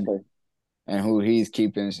Oh yeah, sparring definitely. and who he's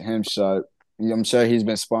keeping him sharp. I'm sure he's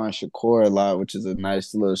been sparring Shakur a lot, which is a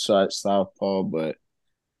nice little short southpaw, but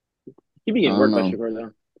He be I getting don't worked by know. Shakur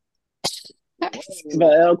though.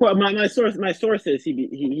 But my source says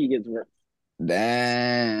he gets worked.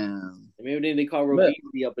 Damn. Maybe they call But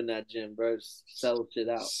Ravisi up in that gym, bro. Just sell shit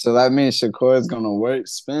out. So that means Shakur is gonna work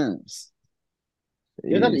Spence.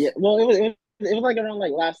 it was Jeez. well, it was like around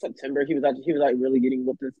like last September. He was like really getting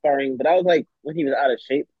whooped in sparring, but that was like when he was out of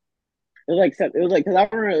shape. It was like because I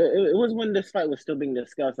remember it was when this fight was still being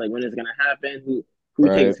discussed, like when it's gonna happen, who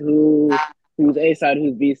Right. takes who's A side,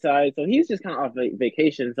 who's B side. So he's just kind of off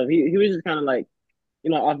vacation. So he was just kind of like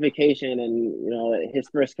off vacation, and his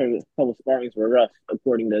first couple sparrings were rough,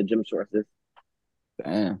 according to gym sources.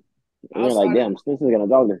 Damn. And they're like, damn, Spence is gonna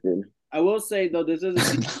dog this dude. I will say though, this is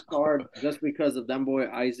a decent card just because of them boy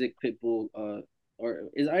Isaac Pitbull. Or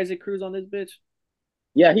is Isaac Cruz on this bitch?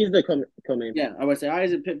 Yeah, he's the co-main. Yeah, I would say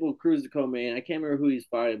Isaac Pitbull Cruz the co-main. I can't remember who he's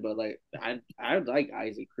fighting, but like I like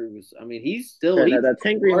Isaac Cruz. I mean, he's That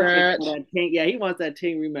tank rematch. That tank. Yeah, he wants that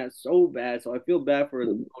tank rematch so bad. So I feel bad for his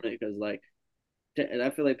opponent because like, and I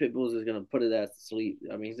feel like Pitbull's is gonna put his ass to sleep.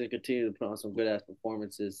 I mean, he's gonna continue to put on some good ass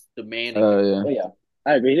performances, demanding. Yeah. Oh yeah,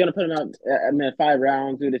 I agree. He's gonna put him out. I mean, 5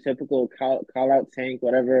 rounds, do the typical call out tank,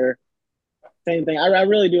 whatever. Same thing. I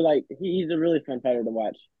really do like. He's a really fun fighter to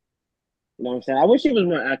watch. You know what I'm saying? I wish he was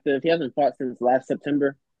more active. He hasn't fought since last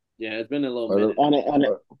September. Yeah, it's been a little minute.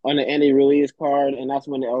 On the Andy Ruiz card, and that's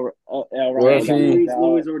when El Ryan got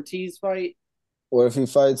Luis Ortiz fight. What if he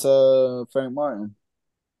fights Frank Martin?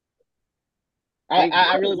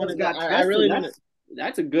 I really want to. I really want to.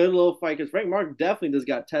 That's a good little fight because Frank Martin definitely just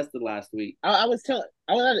got tested last week. Yeah, it was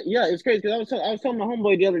crazy because I was telling my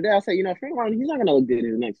homeboy the other day. I said, Frank Martin, he's not gonna look good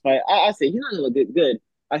in his next fight. I said he's not gonna look good.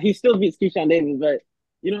 He still beats Keyshawn Davis, but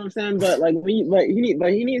you know what I'm saying. But like, he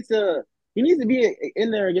needs to be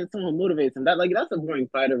in there against someone who motivates him. That's a boring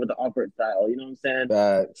fighter with the awkward style. You know what I'm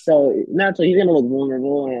saying? So naturally, he's gonna look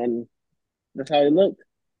vulnerable, and that's how he looked.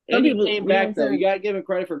 And he came back though. You gotta give him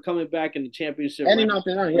credit for coming back in the championship. And he knocked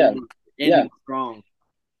him out, yeah. And strong.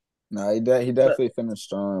 No, he definitely finished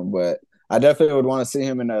strong, but I definitely would want to see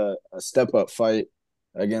him in a step up fight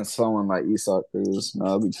against someone like Isaac Cruz. No,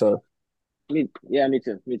 that'd be tough.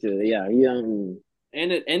 Me too. Yeah,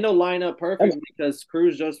 and they'll line up perfect because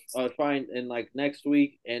Cruz just fought in like next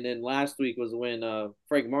week, and then last week was when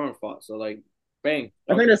Frank Martin fought. So like, bang.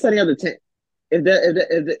 I think they're setting up the tank. If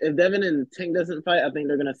Devin and Tank doesn't fight, I think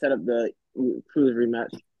they're gonna set up the Cruz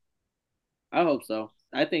rematch. I hope so.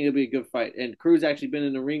 I think it'll be a good fight. And Cruz actually been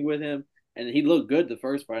in the ring with him, and he looked good the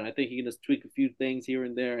first fight. And I think he can just tweak a few things here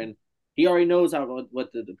and there, and he already knows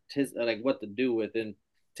what to do with. And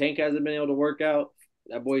Tank hasn't been able to work out.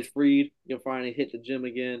 That boy's freed. He'll finally hit the gym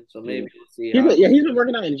again. So maybe we'll see. He's been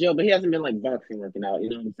working out in jail, but he hasn't been like boxing working out. You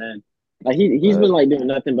know what I'm saying? Like he's been like doing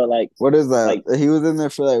nothing but like. What is that? Like, he was in there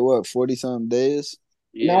for like what 40-something days?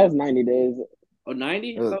 Yeah, no, it was 90 days. Oh,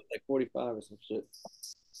 90? I thought it was like 45 or some shit.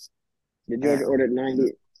 The judge ordered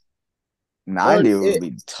 90. 90 would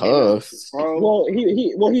be tough. Well,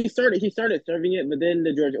 he started serving it, but then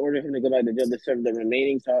the judge ordered him to go back to jail to serve the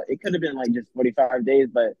remaining. So it could have been like just 45 days,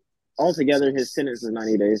 but altogether his sentence was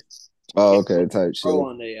 90 days. Oh, okay, type shit.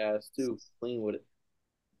 On their ass too, clean with it.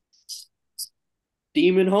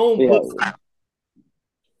 Demon home.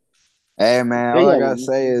 Hey man, all I gotta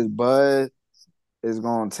say is Bud is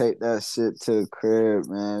gonna take that shit to the crib,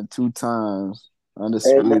 man. 2 times.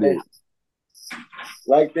 Undisputed. Hey,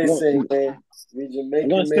 like they say, man, we Jamaican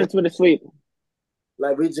man. Spence with a sweep.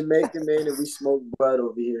 Like we Jamaican man, and we smoke Bud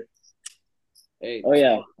over here. Hey, oh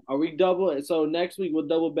yeah. Are we double? So next week we'll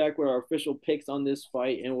double back with our official picks on this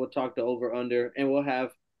fight, and we'll talk the over under, and we'll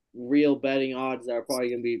have real betting odds that are probably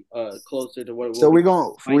gonna be closer to what. It so we're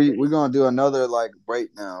gonna do another like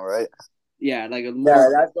breakdown, right? Yeah, like a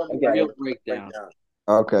that's gonna be real breakdown.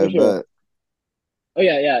 Okay, sure. but. Oh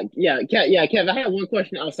yeah. Kev, I had one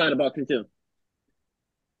question outside of boxing too.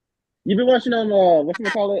 You've been watching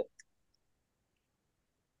whatchamacallit?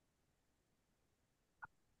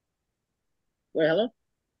 Wait, hello?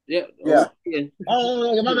 Yeah.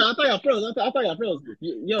 Oh, my bad. I thought y'all froze.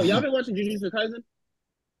 Yo, y'all been watching Jujutsu Kaisen?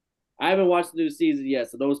 I haven't watched the new season yet,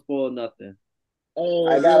 so don't spoil nothing. Oh,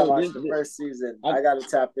 I gotta watch the first season. I gotta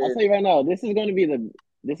tap in. I'll tell you right now, this is gonna be one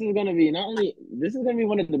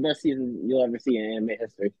of the best seasons you'll ever see in anime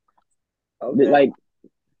history. Okay.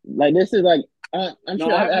 Like this is like I'm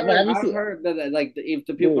sure. I've heard that like if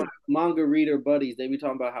the people manga reader buddies, they be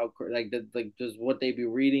talking about how just what they be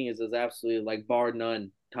reading is absolutely like bar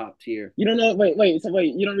none top tier. You don't know? Wait. So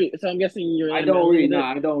you don't read? So I'm guessing you're. I don't read. No,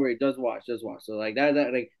 I don't read. Just watch. So like that.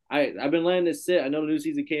 Like I've been letting it sit. I know the new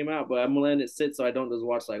season came out, but I'm letting it sit so I don't just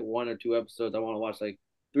watch like 1 or 2 episodes. I want to watch like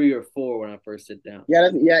 3 or 4 when I first sit down. Yeah,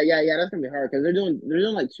 that's gonna be hard because they're doing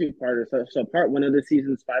like 2-parters. So part 1 of the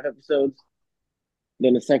season's 5 episodes.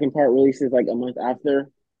 Then the second part releases like a month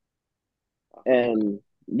after. And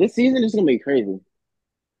this season is gonna be crazy.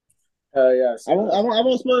 Yeah. I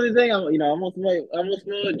won't spoil anything. I won't spoil.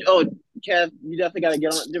 Oh, Kev, you definitely got to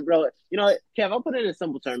get on, bro. You know, Kev, I'll put it in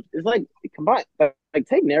simple terms. It's like combine, like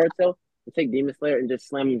take Naruto and take Demon Slayer and just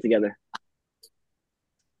slam them together.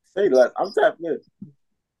 Say less. I'm tapping in.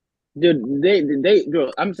 Dude,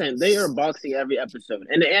 bro, I'm saying they are boxing every episode,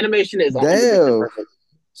 and the animation is 100% Damn. perfect.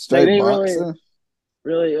 Straight they boxing.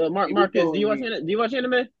 really, Marcus, do you watch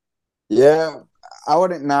anime? Yeah, I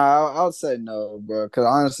wouldn't. Nah, I would say no, bro. Because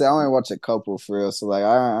honestly, I only watch a couple for real. So like,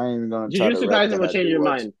 I ain't even gonna try to Jujutsu rep Kaisen that will I change do your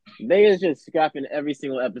watch. mind. They is just scrapping every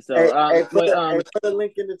single episode. Put a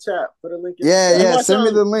link in the chat. Put a link in the Yeah, chat. yeah. Send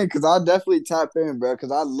me the link because I'll definitely tap in, bro.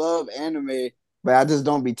 Because I love anime, but I just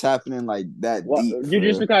don't be tapping in like that deep.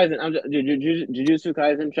 Jujutsu Kaisen, Jujutsu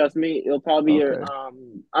Kaisen. Trust me, it'll probably be your.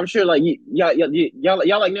 I'm sure, like y'all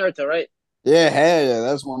like Naruto, right? Yeah, hell yeah,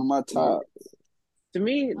 that's one of my top. To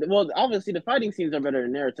me, well, obviously the fighting scenes are better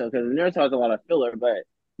than Naruto because Naruto has a lot of filler, but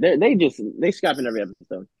they scrapping every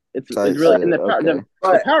episode. It's really Shit, and the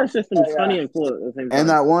power system is funny and cool at the same time. And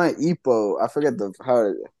that one Ippo, I forget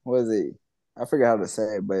what is it? I forget how to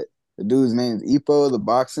say it, but the dude's name's Ippo, the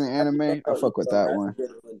boxing anime. I fuck with that one.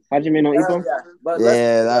 Hajime no Ippo?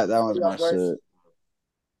 Yeah, that one's my shit.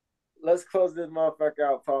 Let's close this motherfucker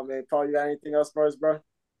out, Paul, man. Paul, you got anything else for us, bro?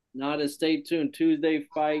 Now to stay tuned. Tuesday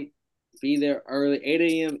fight. Be there early, 8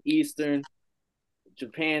 a.m. Eastern.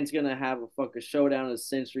 Japan's gonna have a fucking showdown of the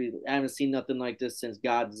century. I haven't seen nothing like this since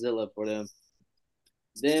Godzilla for them.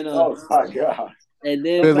 Then oh my god. And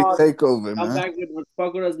then really takeover, come man. back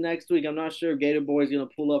fuck with us next week. I'm not sure Gator Boy's gonna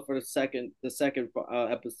pull up for the second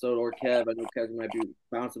episode, or Kev. I know Kev might be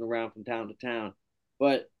bouncing around from town to town.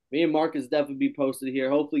 But me and Marcus definitely be posted here.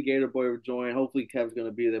 Hopefully Gator Boy will join. Hopefully Kev's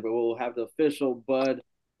gonna be there. But we'll have the official Bud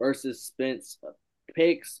versus Spence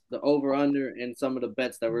picks, the over under, and some of the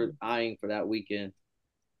bets that we're eyeing for that weekend.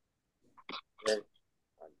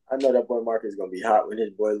 I know that boy Marcus is gonna be hot when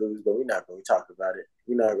his boy lose, but we're not gonna talk about it.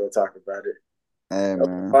 Hey,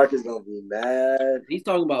 man. Mark is gonna be mad. He's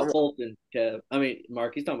talking about Fulton, Kev. I mean,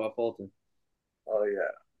 Mark. He's talking about Fulton. Oh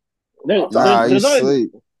yeah. He's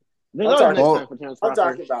sleep. There's always next time for Terence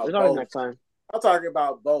Crawford. There's always next time. I'm talking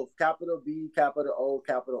about both. Capital B, capital O,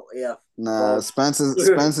 capital F. Nah, Spence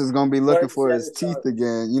is gonna be looking for his teeth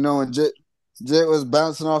again. You know, when Jit was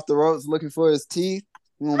bouncing off the ropes looking for his teeth,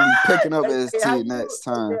 he's gonna be picking up his teeth next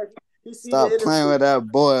time. Stop playing with that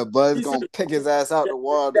boy. Bud's gonna pick his ass out the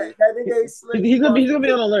water. That nigga ain't slick. He's gonna be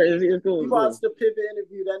on alert. It's cool. He watched the pivot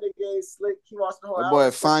interview. That nigga ain't slick. He watched the whole. That boy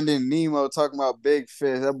Finding Nemo talking about big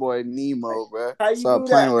fish. That boy Nemo, bro. Stop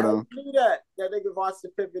playing with him. You knew that nigga watched the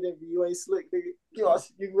pivot interview. You ain't slick, nigga. You watch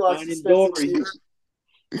the Spencer interviews.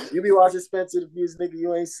 You be watching Spencer interviews, nigga.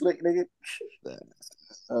 You ain't slick, nigga.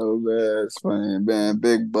 Oh man, it's funny, man.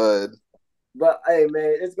 Big Bud. But hey,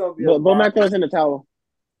 man, it's gonna be. Bo Macro's in the towel.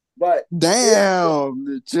 But damn,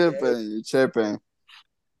 you're tripping.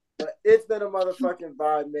 But it's been a motherfucking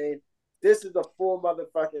vibe, man. This is a full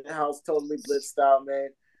motherfucking house, totally blitz style, man.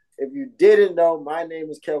 If you didn't know, my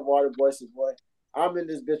name is Kev Waterboy's boy. I'm in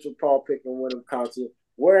this bitch with Paul Pick and Wyndham Concert.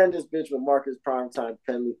 We're in this bitch with Marcus Primetime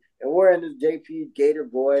Penley. And we're in this JP Gator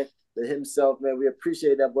boy himself, man. We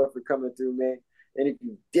appreciate that boy for coming through, man. And if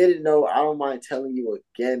you didn't know, I don't mind telling you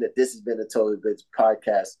again that this has been a Totally Blitz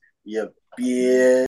podcast. Yeah, bitch.